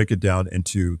and we break it down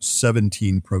into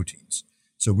 17 proteins.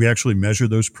 So we actually measure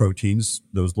those proteins,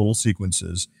 those little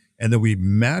sequences, and then we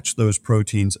match those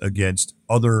proteins against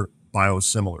other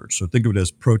biosimilars. So think of it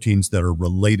as proteins that are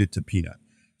related to peanut.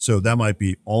 So that might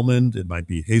be almond, it might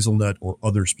be hazelnut, or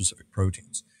other specific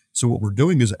proteins. So what we're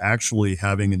doing is actually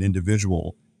having an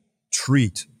individual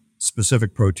treat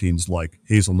specific proteins like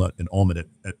hazelnut and almond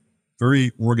at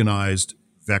very organized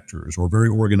vectors or very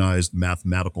organized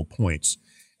mathematical points.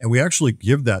 And we actually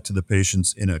give that to the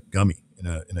patients in a gummy,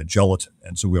 in a gelatin.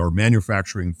 And so our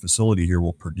manufacturing facility here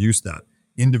will produce that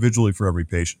individually for every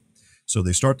patient. So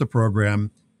they start the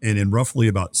program, and in roughly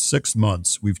about 6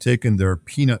 months, we've taken their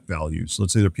peanut values.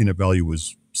 Let's say their peanut value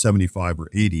was 75 or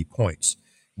 80 points.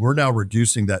 We're now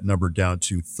reducing that number down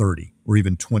to 30 or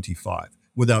even 25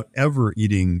 without ever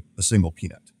eating a single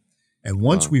peanut. And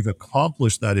once we've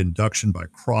accomplished that induction by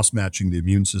cross-matching the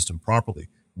immune system properly,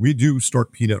 we do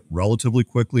start peanut relatively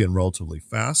quickly and relatively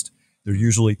fast. They're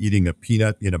usually eating a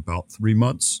peanut in about 3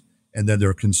 months, and then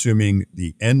they're consuming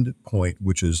the end point,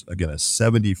 which is, again, a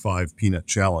 75 peanut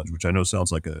challenge, which I know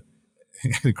sounds like an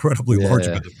incredibly large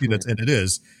amount of peanuts, and it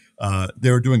is.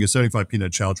 They're doing a 75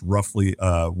 peanut challenge roughly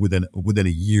within a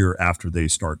year after they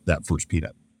start that first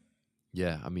peanut.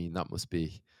 Yeah, I mean, that must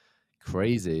be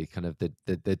crazy, kind of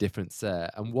the difference there.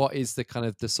 And what is the kind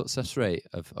of the success rate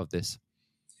of this?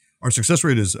 Our success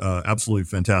rate is absolutely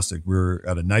fantastic. We're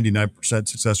at a 99%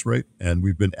 success rate, and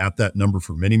we've been at that number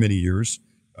for many, many years.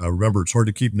 Remember, it's hard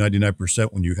to keep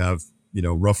 99% when you have,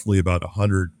 roughly about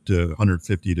 100 to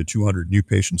 150 to 200 new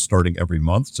patients starting every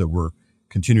month. So we're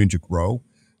continuing to grow.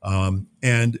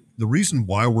 And the reason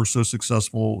why we're so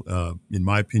successful, in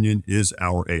my opinion, is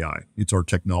our AI. It's our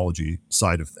technology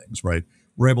side of things, right?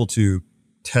 We're able to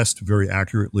test very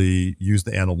accurately, use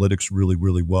the analytics really,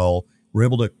 really well. We're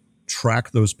able to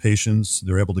track those patients.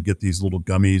 They're able to get these little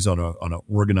gummies on an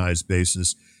organized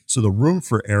basis. So the room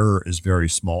for error is very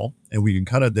small, and we can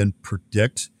kind of then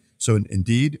predict. So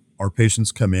indeed, our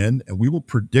patients come in, and we will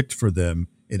predict for them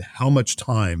in how much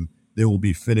time they will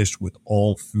be finished with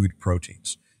all food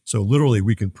proteins. So literally,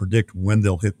 we can predict when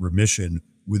they'll hit remission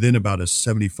within about a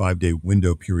 75-day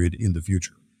window period in the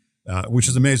future, which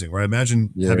is amazing, right? Imagine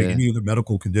having Yeah, any other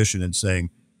medical condition and saying,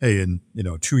 hey, in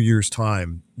 2 years'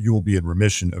 time, you will be in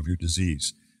remission of your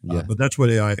disease. yeah. But that's what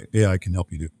AI can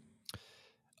help you do.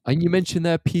 And you mentioned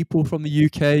there people from the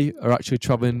UK are actually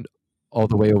traveling all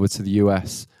the way over to the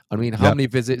US. I mean, how Yeah. many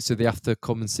visits do they have to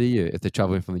come and see you if they're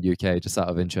traveling from the UK, just out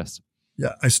of interest?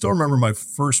 Yeah, I still remember my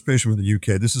first patient from the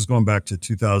UK. This is going back to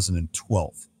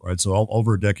 2012, right? So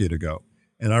over a decade ago.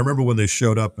 And I remember when they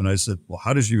showed up and I said, well,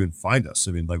 how did you even find us?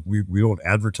 I mean, like we don't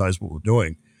advertise what we're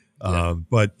doing. Yeah.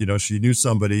 But, she knew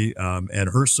somebody and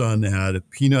her son had a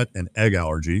peanut and egg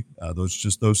allergy,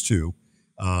 those two.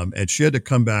 And she had to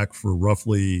come back for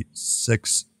roughly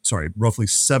roughly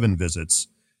 7 visits.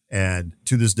 And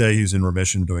to this day, he's in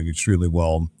remission, doing extremely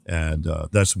well. And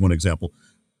that's one example.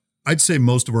 I'd say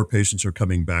most of our patients are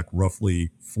coming back roughly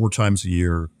 4 times a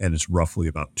year, and it's roughly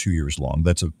about 2 years long.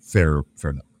 That's a fair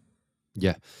number.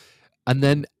 Yeah. And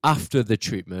then after the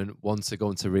treatment, once they go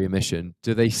into remission,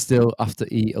 do they still have to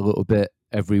eat a little bit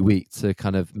every week to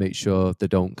kind of make sure they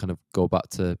don't kind of go back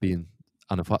to being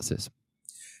anaphylaxis?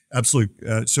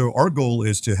 Absolutely. So our goal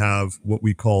is to have what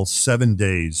we call 7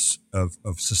 days of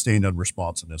sustained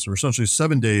unresponsiveness, or essentially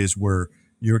 7 days where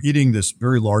you're eating this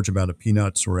very large amount of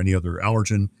peanuts or any other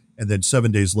allergen, and then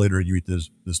 7 days later you eat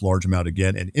this large amount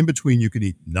again. And in between, you can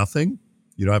eat nothing.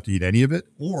 You don't have to eat any of it,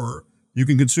 or you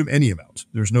can consume any amount.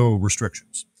 There's no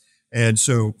restrictions. And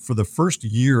so for the first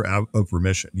year out of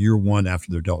remission, year one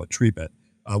after they're done with treatment,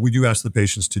 we do ask the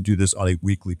patients to do this on a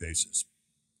weekly basis.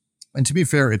 And to be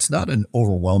fair, it's not an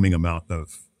overwhelming amount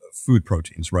of food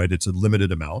proteins, right? It's a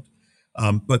limited amount.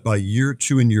 But by year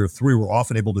 2 and year 3, we're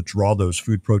often able to draw those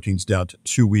food proteins down to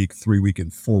 2-week, 3-week,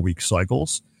 and 4-week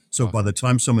cycles. So by Okay. the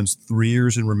time someone's 3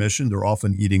 years in remission, they're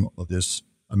often eating this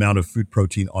amount of food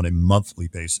protein on a monthly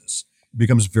basis. It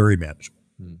becomes very manageable.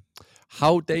 Hmm.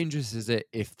 How dangerous is it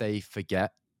if they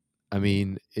forget? I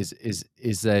mean,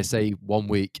 is there, say, 1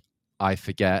 week I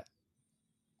forget?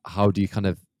 How do you kind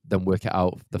of then work it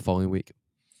out the following week?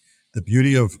 The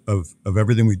beauty of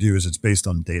everything we do is it's based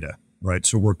on data, right?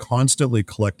 So we're constantly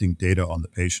collecting data on the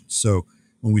patients. So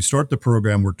when we start the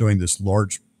program, we're doing this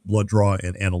large blood draw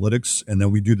and analytics, and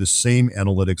then we do the same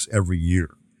analytics every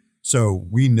year. So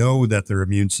we know that their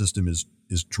immune system is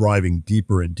driving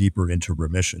deeper and deeper into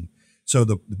remission. So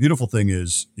the beautiful thing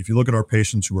is, if you look at our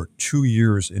patients who are 2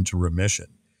 years into remission,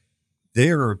 they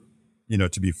are,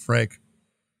 to be frank,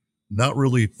 not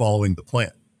really following the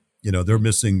plan.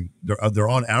 They're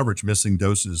on average missing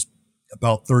doses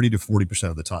about 30 to 40%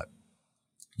 of the time.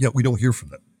 Yet we don't hear from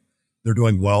them. They're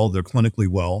doing well, they're clinically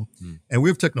well. Hmm. And we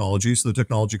have technology, so the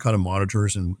technology kind of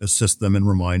monitors and assists them and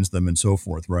reminds them and so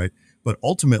forth, right? But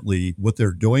ultimately, what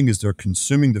they're doing is they're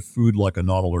consuming the food like a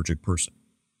non-allergic person,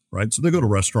 right? So they go to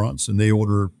restaurants and they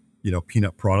order,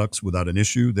 peanut products without an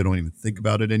issue. They don't even think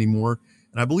about it anymore.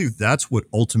 And I believe that's what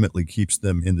ultimately keeps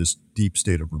them in this deep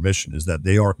state of remission, is that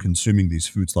they are consuming these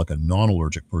foods like a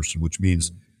non-allergic person, which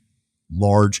means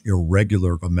large,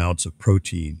 irregular amounts of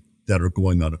protein that are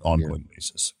going on an Yeah. ongoing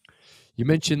basis. You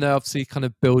mentioned there obviously kind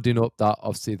of building up that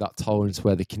tolerance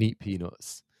where they can eat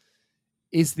peanuts.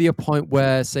 Is there a point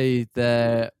where, say,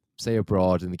 they're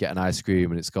abroad and they get an ice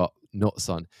cream and it's got nuts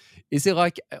on? Is it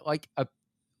like a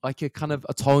kind of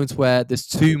a tolerance where there's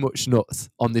too much nuts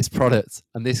on this product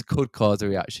and this could cause a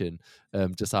reaction,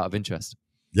 just out of interest?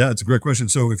 Yeah, it's a great question.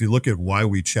 So if you look at why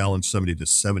we challenge somebody to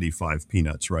 75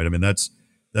 peanuts, right? I mean,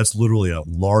 that's literally a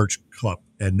large cup,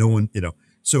 and no one,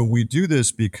 So we do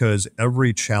this because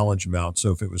every challenge amount.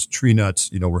 So if it was tree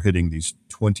nuts, we're hitting these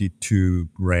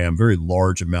 22-gram, very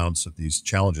large amounts of these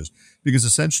challenges, because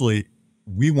essentially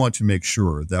we want to make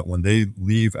sure that when they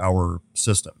leave our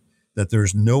system, that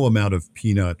there's no amount of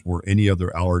peanut or any other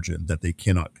allergen that they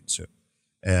cannot consume.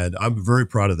 And I'm very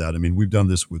proud of that. I mean, we've done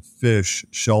this with fish,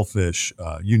 shellfish,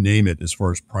 you name it, as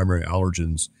far as primary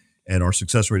allergens, and our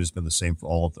success rate has been the same for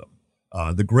all of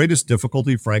them. The greatest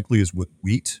difficulty, frankly, is with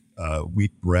wheat,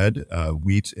 wheat bread,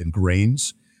 wheat and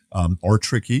grains are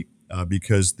tricky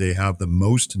because they have the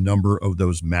most number of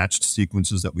those matched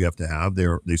sequences that we have to have.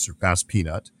 They surpass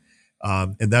peanut.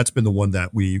 And that's been the one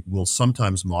that we will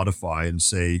sometimes modify and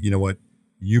say, you know what,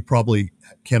 you probably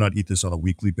cannot eat this on a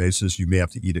weekly basis. You may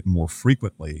have to eat it more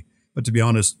frequently. But to be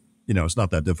honest, it's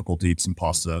not that difficult to eat some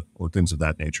pasta or things of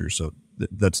that nature. So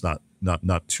that's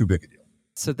not too big a deal.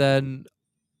 So then,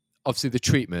 obviously, the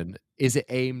treatment, is it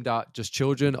aimed at just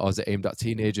children or is it aimed at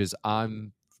teenagers?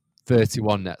 I'm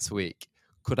 31 next week.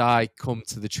 Could I come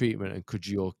to the treatment and could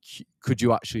you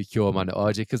actually cure my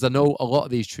allergy? Because I know a lot of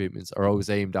these treatments are always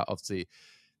aimed at obviously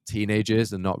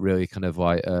teenagers and not really kind of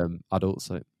like adults.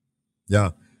 Like,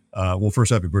 Yeah. Well,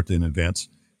 first, happy birthday in advance.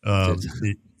 cheers.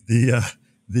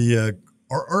 The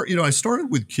I started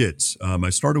with kids. I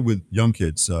started with young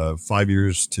kids. 5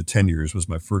 years to 10 years was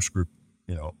my first group.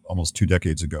 Almost 2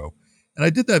 decades ago, and I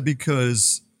did that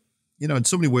because, in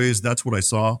so many ways, that's what I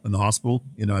saw in the hospital.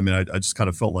 I just kind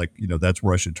of felt like, that's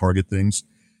where I should target things.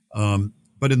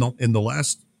 But in the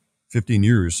last 15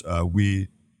 years, we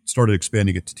started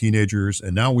expanding it to teenagers,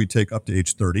 and now we take up to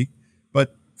age 30.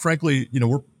 But frankly,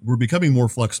 we're becoming more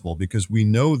flexible because we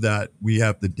know that we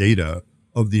have the data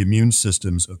of the immune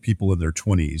systems of people in their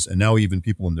 20s and now even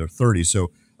people in their 30s.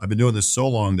 So I've been doing this so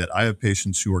long that I have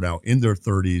patients who are now in their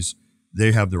 30s.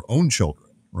 They have their own children,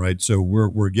 right? So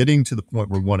we're getting to the point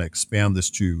where we want to expand this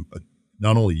to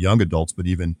not only young adults, but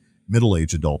even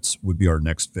middle-aged adults would be our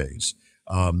next phase.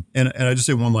 And I just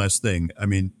say one last thing. I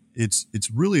mean,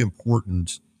 it's really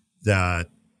important that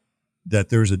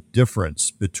there's a difference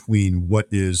between what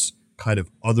is kind of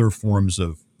other forms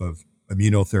of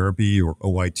immunotherapy or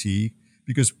OIT,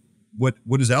 because what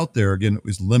is out there, again,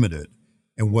 is limited.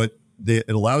 And it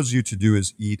allows you to do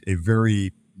is eat a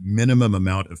very minimum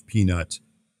amount of peanut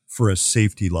for a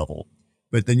safety level.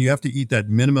 But then you have to eat that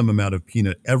minimum amount of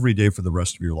peanut every day for the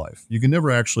rest of your life. You can never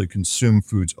actually consume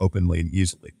foods openly and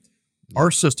easily.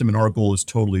 Our system and our goal is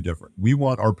totally different. We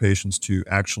want our patients to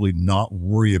actually not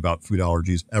worry about food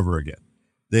allergies ever again.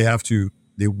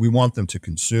 We want them to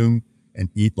consume and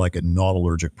eat like a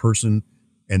non-allergic person,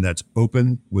 and that's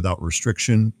open without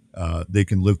restriction. They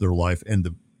can live their life. And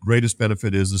the greatest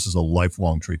benefit is this is a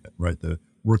lifelong treatment, right? The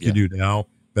work you do now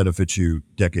benefits you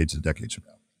decades and decades from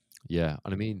now. Yeah.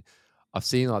 And I mean, I've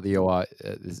seen like the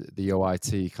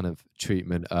OIT kind of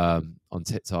treatment on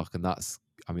TikTok, and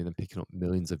I'm picking up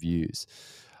millions of views.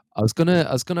 I was gonna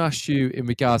ask you in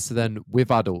regards to then with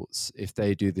adults, if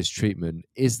they do this treatment,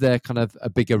 is there kind of a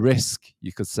bigger risk,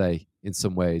 you could say, in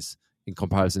some ways, in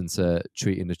comparison to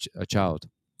treating a child?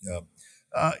 Yeah.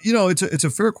 It's a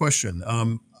fair question.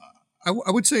 I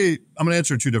would say I'm going to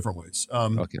answer it two different ways.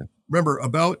 Okay. Remember,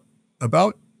 about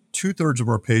 2/3 of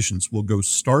our patients will go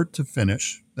start to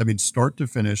finish. I mean, start to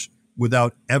finish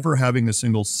without ever having a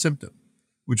single symptom,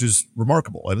 which is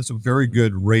remarkable. And it's a very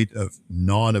good rate of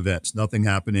non-events, nothing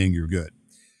happening, you're good.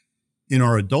 In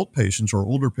our adult patients or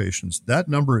older patients, that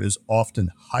number is often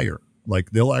higher.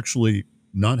 Like they'll actually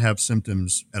not have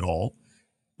symptoms at all.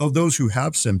 Of those who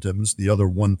have symptoms, the other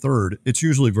 1/3, it's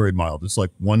usually very mild. It's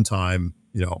like one time,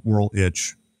 oral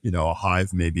itch, a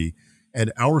hive maybe.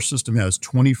 And our system has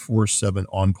 24/7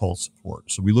 on-call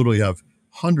support. So we literally have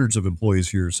hundreds of employees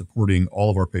here supporting all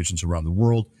of our patients around the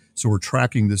world. So we're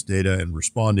tracking this data and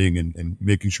responding and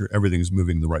making sure everything is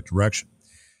moving in the right direction.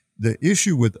 The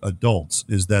issue with adults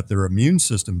is that their immune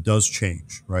system does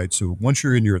change, right? So once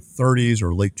you're in your 30s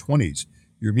or late 20s,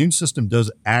 your immune system does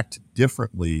act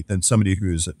differently than somebody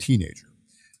who is a teenager.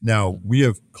 Now, we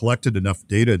have collected enough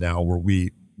data now where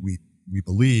we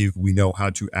believe we know how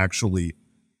to actually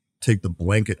take the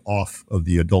blanket off of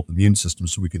the adult immune system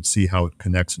so we can see how it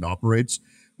connects and operates.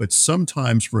 But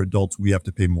sometimes for adults, we have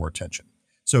to pay more attention.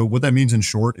 So what that means in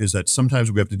short is that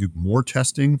sometimes we have to do more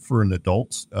testing for an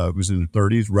adult who's in their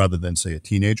 30s rather than, say, a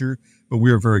teenager. But we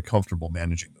are very comfortable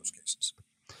managing those cases.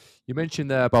 You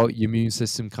mentioned there about your immune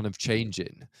system kind of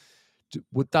changing.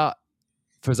 Would that,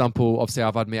 for example, obviously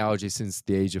I've had my allergy since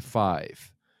the age of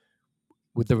 5.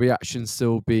 Would the reaction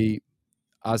still be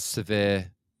as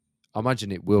severe? I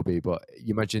imagine it will be, but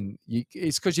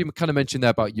it's because you kind of mentioned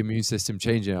there about your immune system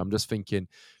changing. I'm just thinking,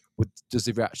 does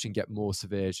the reaction get more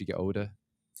severe as you get older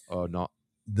or not?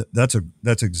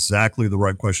 That's exactly the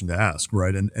right question to ask,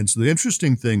 right? And so the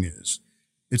interesting thing is,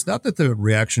 it's not that the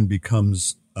reaction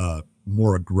becomes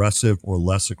more aggressive or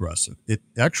less aggressive. It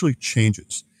actually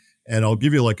changes. And I'll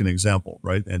give you like an example,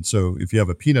 right? And so if you have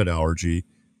a peanut allergy,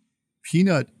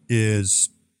 peanut is,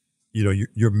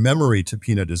 your memory to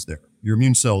peanut is there. Your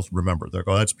immune cells remember,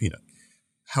 that's peanut.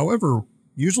 However,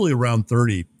 usually around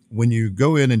 30, when you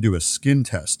go in and do a skin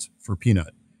test for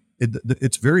peanut,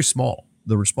 it's very small.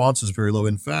 The response is very low.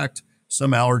 In fact,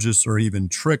 some allergists are even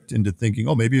tricked into thinking,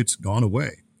 oh, maybe it's gone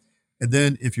away. And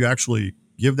then if you actually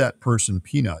give that person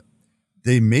peanut,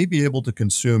 they may be able to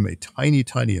consume a tiny,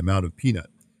 tiny amount of peanut.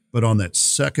 But on that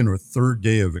second or third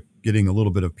day of getting a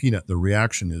little bit of peanut, the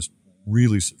reaction is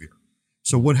really severe.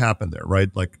 So what happened there,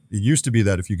 right? Like it used to be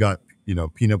that if you got,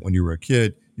 peanut when you were a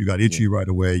kid, you got itchy right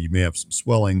away, you may have some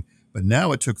swelling, but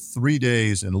now it took 3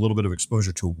 days and a little bit of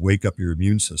exposure to wake up your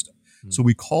immune system. So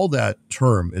we call that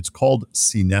term, it's called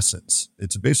senescence.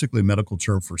 It's basically a medical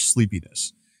term for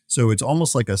sleepiness. So it's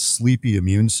almost like a sleepy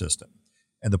immune system.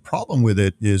 And the problem with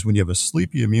it is when you have a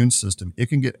sleepy immune system, it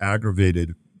can get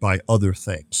aggravated by other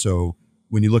things. So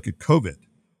when you look at COVID,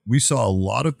 we saw a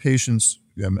lot of patients,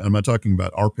 I'm not talking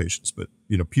about our patients, but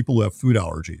people who have food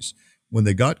allergies. When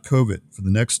they got COVID for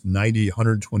the next 90,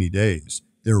 120 days,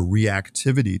 their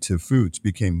reactivity to foods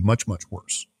became much, much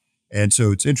worse. And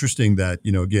so it's interesting that,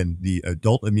 again, the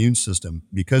adult immune system,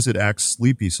 because it acts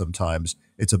sleepy sometimes,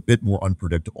 it's a bit more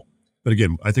unpredictable. But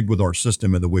again, I think with our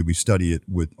system and the way we study it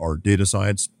with our data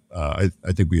science, I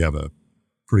think we have a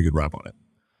pretty good wrap on it.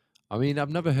 I mean, I've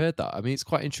never heard that. I mean, it's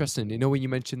quite interesting. When you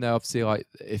mentioned there, obviously, like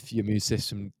if your immune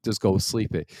system does go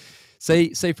sleepy,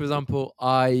 say for example,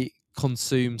 I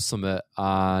consume something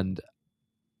and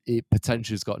it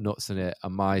potentially has got nuts in it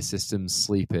and my system's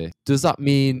sleepy. Does that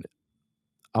mean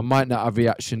I might not have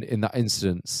reaction in that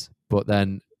instance, but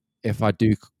then if I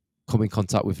do come in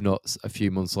contact with nuts a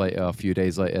few months later, a few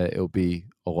days later, it'll be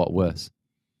a lot worse?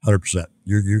 100%.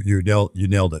 You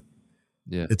nailed it.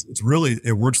 Yeah. It's really,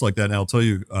 it works like that. And I'll tell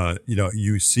you,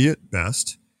 you see it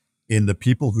best in the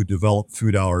people who develop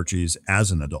food allergies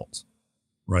as an adult,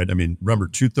 right? I mean, remember,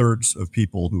 2/3 of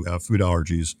people who have food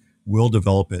allergies will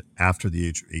develop it after the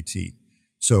age of 18.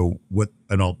 So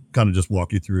and I'll kind of just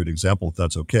walk you through an example if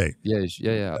that's okay.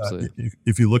 Yeah, absolutely.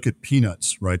 If you look at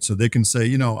peanuts, right? So they can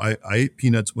say, I ate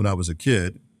peanuts when I was a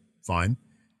kid, fine.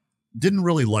 Didn't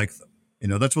really like them.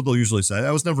 That's what they'll usually say.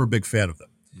 I was never a big fan of them.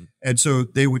 And so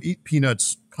they would eat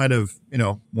peanuts kind of,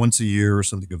 once a year or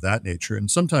something of that nature. And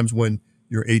sometimes when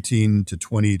you're 18 to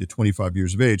 20 to 25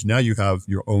 years of age, now you have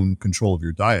your own control of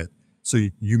your diet. So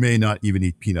you may not even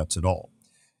eat peanuts at all.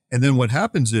 And then what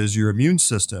happens is your immune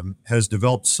system has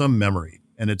developed some memory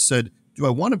and it said, do I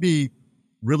want to be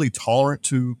really tolerant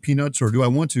to peanuts or do I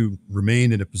want to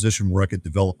remain in a position where I could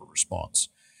develop a response?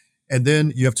 And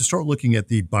then you have to start looking at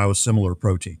the biosimilar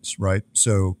proteins, right?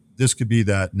 So this could be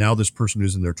that now this person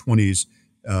who's in their 20s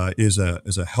is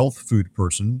a health food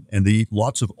person and they eat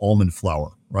lots of almond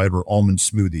flour, right? Or almond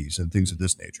smoothies and things of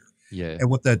this nature. Yeah. And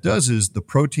what that does is the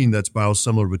protein that's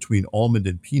biosimilar between almond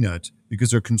and peanut,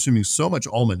 because they're consuming so much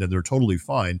almond and they're totally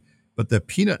fine, but the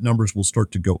peanut numbers will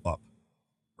start to go up,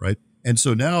 right? And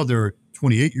so now they're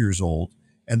 28 years old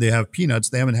and they have peanuts.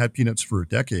 They haven't had peanuts for a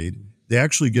decade. They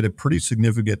actually get a pretty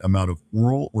significant amount of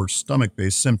oral or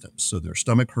stomach-based symptoms. So their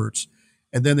stomach hurts.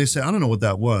 And then they say, I don't know what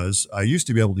that was. I used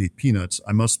to be able to eat peanuts.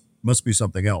 I must be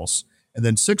something else. And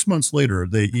then 6 months later,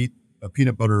 they eat a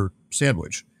peanut butter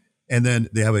sandwich. And then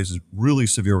they have a really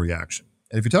severe reaction.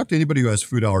 And if you talk to anybody who has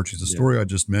food allergies, the story I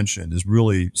just mentioned is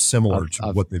really similar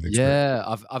to what they've experienced.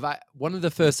 Yeah, I've one of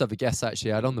the first ever guests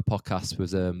actually I had on the podcast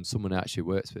was someone I actually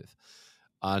works with.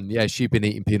 And yeah, she'd been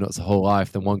eating peanuts her whole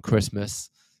life. Then one Christmas,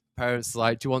 parents were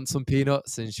like, do you want some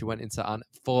peanuts? And she went into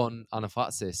full-on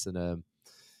anaphylaxis. And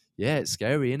yeah, it's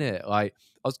scary, isn't it? Like,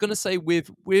 I was going to say with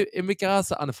in regards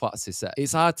to anaphylaxis,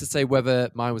 it's hard to say whether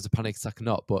mine was a panic attack or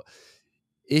not. But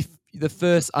if the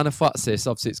first anaphylaxis,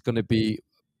 obviously it's going to be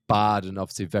bad and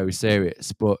obviously very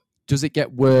serious. But does it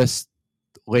get worse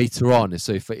later on?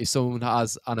 So if someone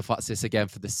has anaphylaxis again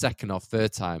for the second or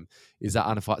third time, is that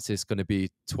anaphylaxis going to be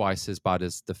twice as bad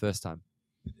as the first time?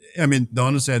 I mean, the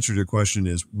honest answer to your question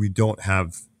is we don't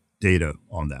have data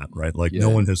on that, right? Like no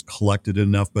one has collected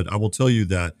enough, but I will tell you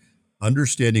that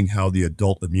understanding how the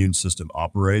adult immune system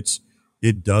operates,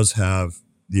 it does have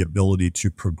the ability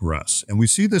to progress. And we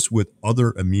see this with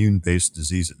other immune-based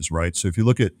diseases, right? So if you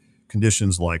look at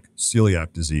conditions like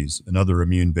celiac disease, another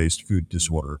immune-based food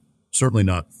disorder, certainly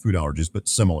not food allergies, but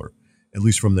similar, at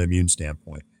least from the immune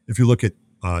standpoint. If you look at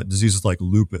diseases like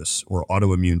lupus or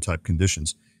autoimmune type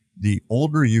conditions, the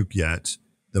older you get,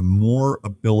 the more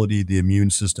ability the immune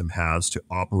system has to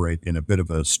operate in a bit of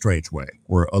a strange way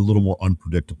or a little more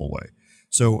unpredictable way.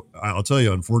 So I'll tell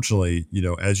you, unfortunately,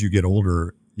 as you get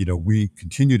older, we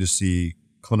continue to see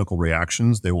clinical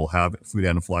reactions. They will have food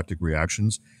anaphylactic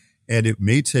reactions, and it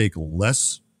may take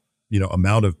less,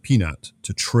 amount of peanut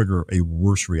to trigger a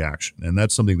worse reaction. And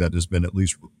that's something that has been at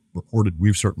least reported.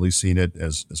 We've certainly seen it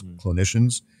as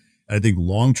clinicians. I think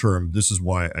long-term, this is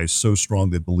why I so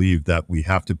strongly believe that we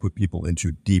have to put people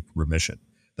into deep remission.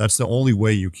 That's the only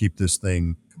way you keep this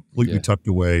thing completely tucked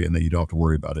away and then you don't have to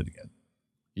worry about it again.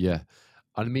 Yeah.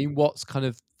 I mean, what's kind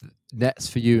of next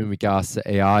for you in regards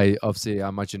to AI? Obviously, I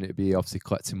imagine it'd be obviously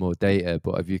collecting more data,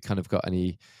 but have you kind of got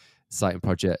any exciting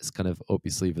projects kind of up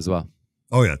your sleeve as well?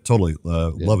 Oh yeah, totally.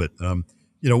 Love it.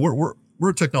 We're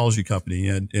a technology company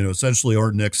and essentially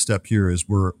our next step here is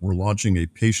we're launching a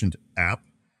patient app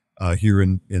here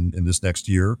in this next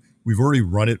year. We've already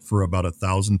run it for about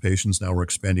 1,000 patients. Now we're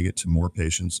expanding it to more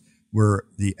patients, where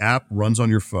the app runs on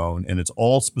your phone and it's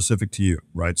all specific to you,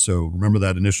 right? So remember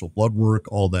that initial blood work,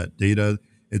 all that data,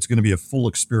 it's going to be a full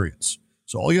experience.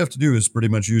 So all you have to do is pretty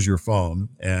much use your phone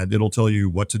and it'll tell you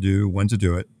what to do, when to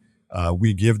do it.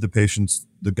 We give the patients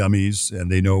the gummies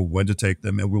and they know when to take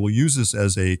them. And we will use this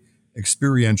as a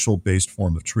experiential based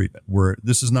form of treatment where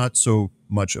this is not so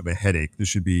much of a headache. This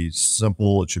should be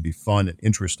simple. It should be fun and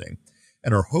interesting.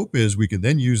 And our hope is we can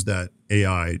then use that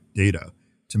AI data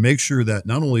to make sure that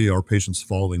not only are patients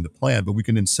following the plan, but we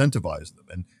can incentivize them.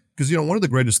 And because, one of the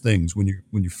greatest things when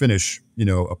you finish,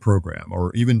 a program,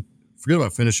 or even forget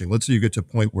about finishing, let's say you get to a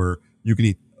point where you can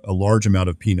eat a large amount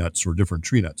of peanuts or different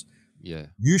tree nuts. Yeah.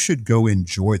 You should go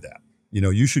enjoy that.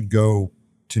 You should go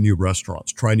to new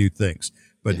restaurants, try new things.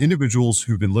 But individuals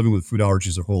who've been living with food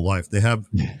allergies their whole life, they have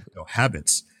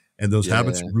habits, and those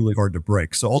habits are really hard to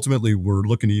break. So ultimately, we're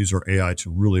looking to use our AI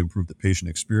to really improve the patient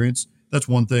experience. That's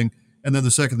one thing. And then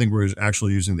the second thing, we're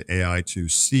actually using the AI to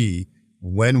see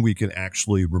when we can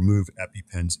actually remove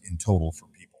EpiPens in total for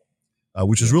people,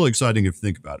 which is really exciting if you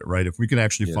think about it, right? If we can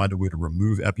actually find a way to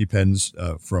remove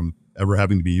EpiPens from ever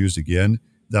having to be used again,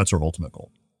 that's our ultimate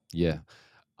goal. Yeah.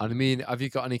 And I mean, have you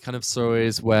got any kind of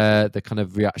stories where the kind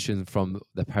of reaction from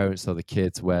the parents or the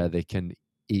kids where they can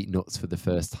eat nuts for the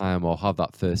first time or have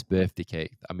that first birthday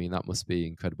cake? I mean, that must be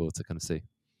incredible to kind of see.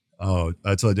 Oh,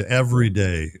 I tell you, every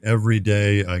day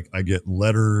I get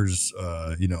letters.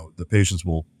 The patients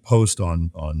will post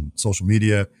on social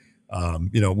media.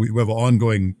 We have an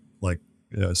ongoing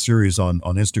series on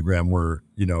Instagram where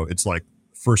it's like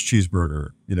first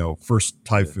cheeseburger, first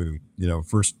Thai food,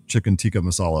 first chicken tikka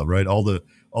masala, right? All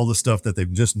the stuff that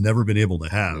they've just never been able to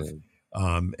have.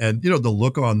 And the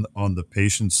look on the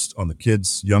patients, on the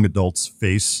kids, young adults'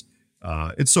 face,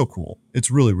 it's so cool.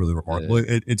 It's really, really remarkable.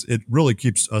 It really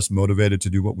keeps us motivated to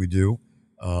do what we do.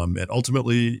 And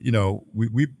ultimately,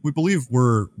 we believe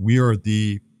we are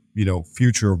the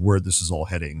future of where this is all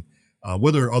heading.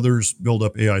 Whether others build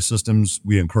up AI systems,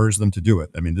 we encourage them to do it.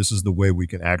 I mean, this is the way we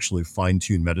can actually fine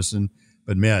tune medicine.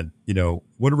 But man,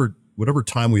 whatever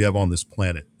time we have on this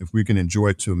planet, if we can enjoy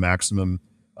it to a maximum,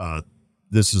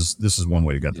 this is one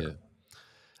way to get there. Yeah.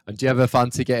 And do you ever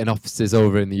fancy getting offices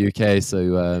over in the UK so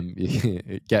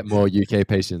you get more UK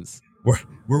patients?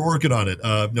 We're working on it.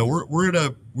 No,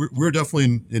 we're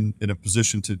definitely in a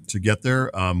position to get there.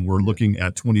 We're looking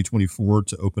at 2024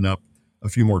 to open up a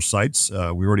few more sites.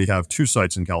 We already have 2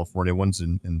 sites in California. One's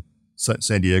in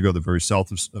San Diego, the very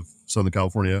south of Southern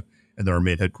California, and then our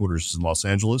main headquarters is in Los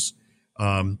Angeles.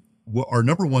 Our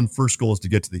number one first goal is to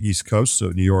get to the East Coast. So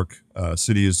New York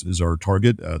City is our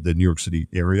target, the New York City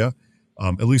area.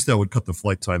 At least that would cut the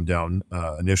flight time down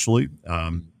initially.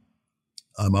 I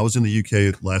was in the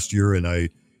UK last year, and I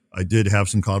did have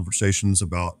some conversations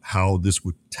about how this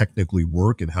would technically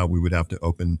work and how we would have to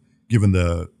open, given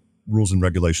the rules and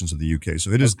regulations of the UK.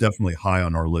 So it is definitely high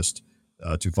on our list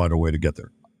to find a way to get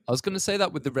there. I was going to say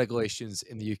that with the regulations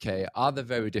in the UK, are they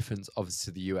very different,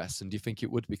 obviously, to the US? And do you think it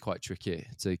would be quite tricky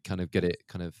to kind of get it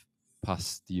kind of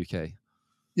past the UK?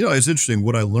 It's interesting.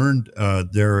 What I learned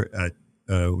there at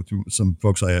through some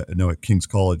folks I know at King's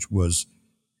College was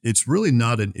it's really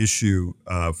not an issue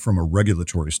from a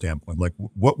regulatory standpoint. Like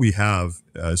what we have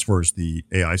as far as the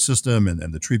AI system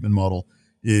and the treatment model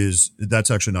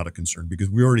that's actually not a concern because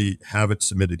we already have it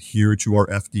submitted here to our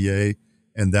FDA,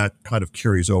 and that kind of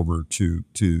carries over to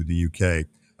the UK.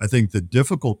 I think the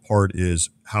difficult part is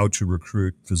how to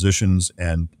recruit physicians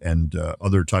and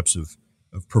other types of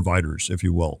providers, if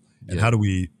you will. And how do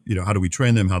we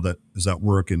train them? How does that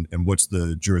work? And what's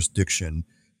the jurisdiction?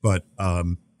 But,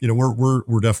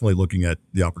 we're definitely looking at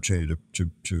the opportunity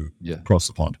to cross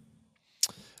the pond.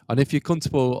 And if you're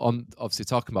comfortable on obviously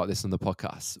talking about this on the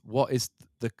podcast, what is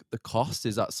the cost?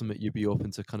 Is that something you'd be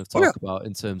open to kind of talk about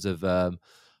in terms of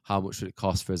how much would it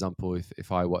cost, for example,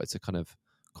 if I wanted to kind of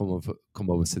come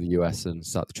over to the US and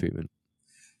start the treatment?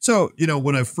 So,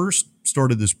 when I first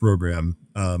started this program,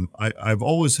 I've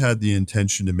always had the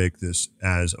intention to make this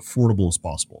as affordable as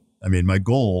possible. I mean, my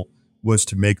goal was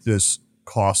to make this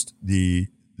cost the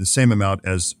same amount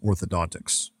as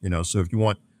orthodontics. So if you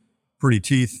want pretty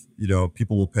teeth,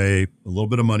 people will pay a little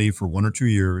bit of money for 1 or 2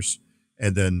 years,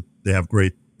 and then they have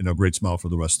great smile for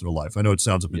the rest of their life. I know it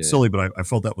sounds a bit silly, but I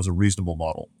felt that was a reasonable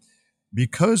model.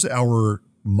 Because our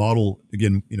model,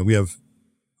 again, we have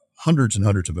hundreds and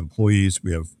hundreds of employees.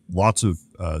 We have lots of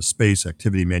space,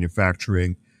 activity,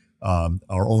 manufacturing,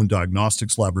 our own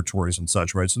diagnostics laboratories and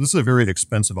such, right? So this is a very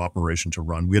expensive operation to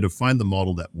run. We had to find the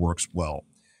model that works well.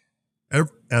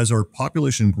 As our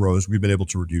population grows, we've been able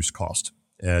to reduce cost.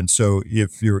 And so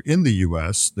if you're in the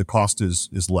US, the cost is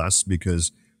less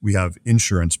because we have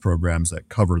insurance programs that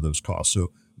cover those costs. So Yeah.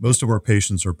 most of our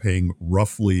patients are paying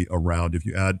roughly around, if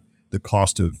you add the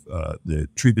cost of the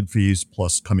treatment fees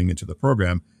plus coming into the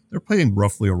program, they're paying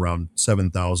roughly around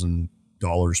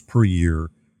 $7,000 per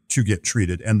year to get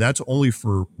treated. And that's only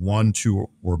for 1, 2,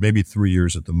 or maybe 3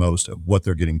 years at the most of what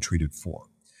they're getting treated for.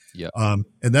 Yeah.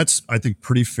 And that's, I think,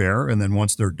 pretty fair. And then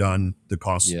once they're done, the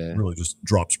cost Yeah. really just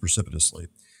drops precipitously.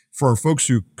 For our folks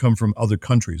who come from other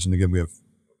countries, and again, we have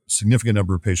a significant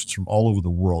number of patients from all over the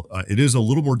world, it is a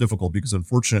little more difficult because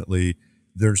unfortunately,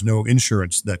 there's no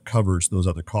insurance that covers those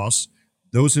other costs.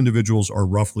 Those individuals are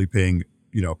roughly paying,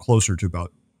 closer to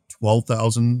about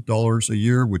 $12,000 a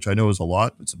year, which I know is a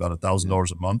lot. It's about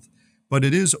 $1,000 a month, but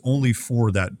it is only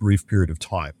for that brief period of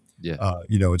time. Yeah.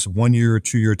 It's a 1 year,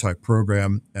 2 year type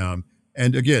program.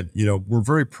 And again, we're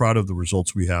very proud of the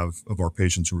results we have of our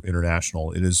patients who are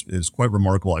international. It is quite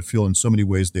remarkable. I feel in so many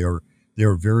ways they are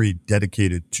very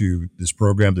dedicated to this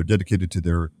program. They're dedicated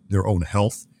to their own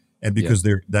health, and because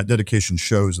that dedication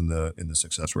shows in the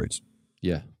success rates.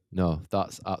 Yeah. No,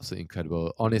 that's absolutely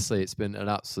incredible. Honestly, it's been an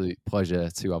absolute pleasure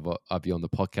to have you on the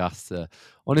podcast.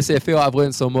 Honestly, I feel like I've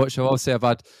learned so much. Obviously, I've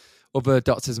had other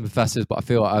doctors and professors, but I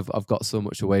feel like I've got so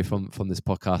much away from this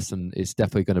podcast, and it's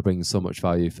definitely going to bring so much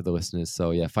value for the listeners.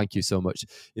 So yeah, thank you so much.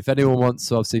 If anyone wants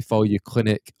to obviously follow your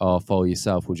clinic or follow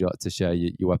yourself, would you like to share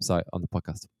your website on the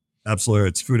podcast? Absolutely.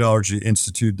 It's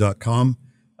foodallergyinstitute.com.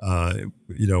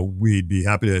 We'd be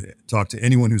happy to talk to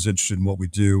anyone who's interested in what we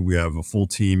do. We have a full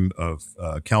team of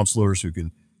counselors who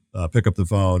can pick up the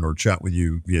phone or chat with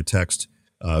you via text.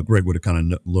 Greg would have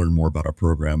kind of learned more about our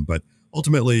program, but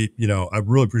ultimately, I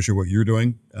really appreciate what you're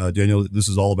doing, Daniel. This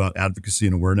is all about advocacy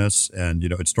and awareness, and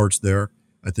it starts there.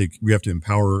 I think we have to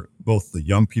empower both the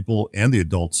young people and the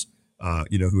adults,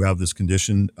 who have this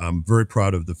condition. I'm very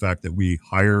proud of the fact that we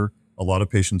hire a lot of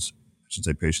patients. I should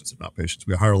say patients, not patients.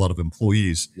 We hire a lot of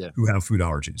employees who have food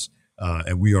allergies,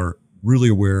 and we are really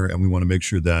aware, and we want to make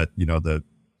sure that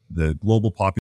the global population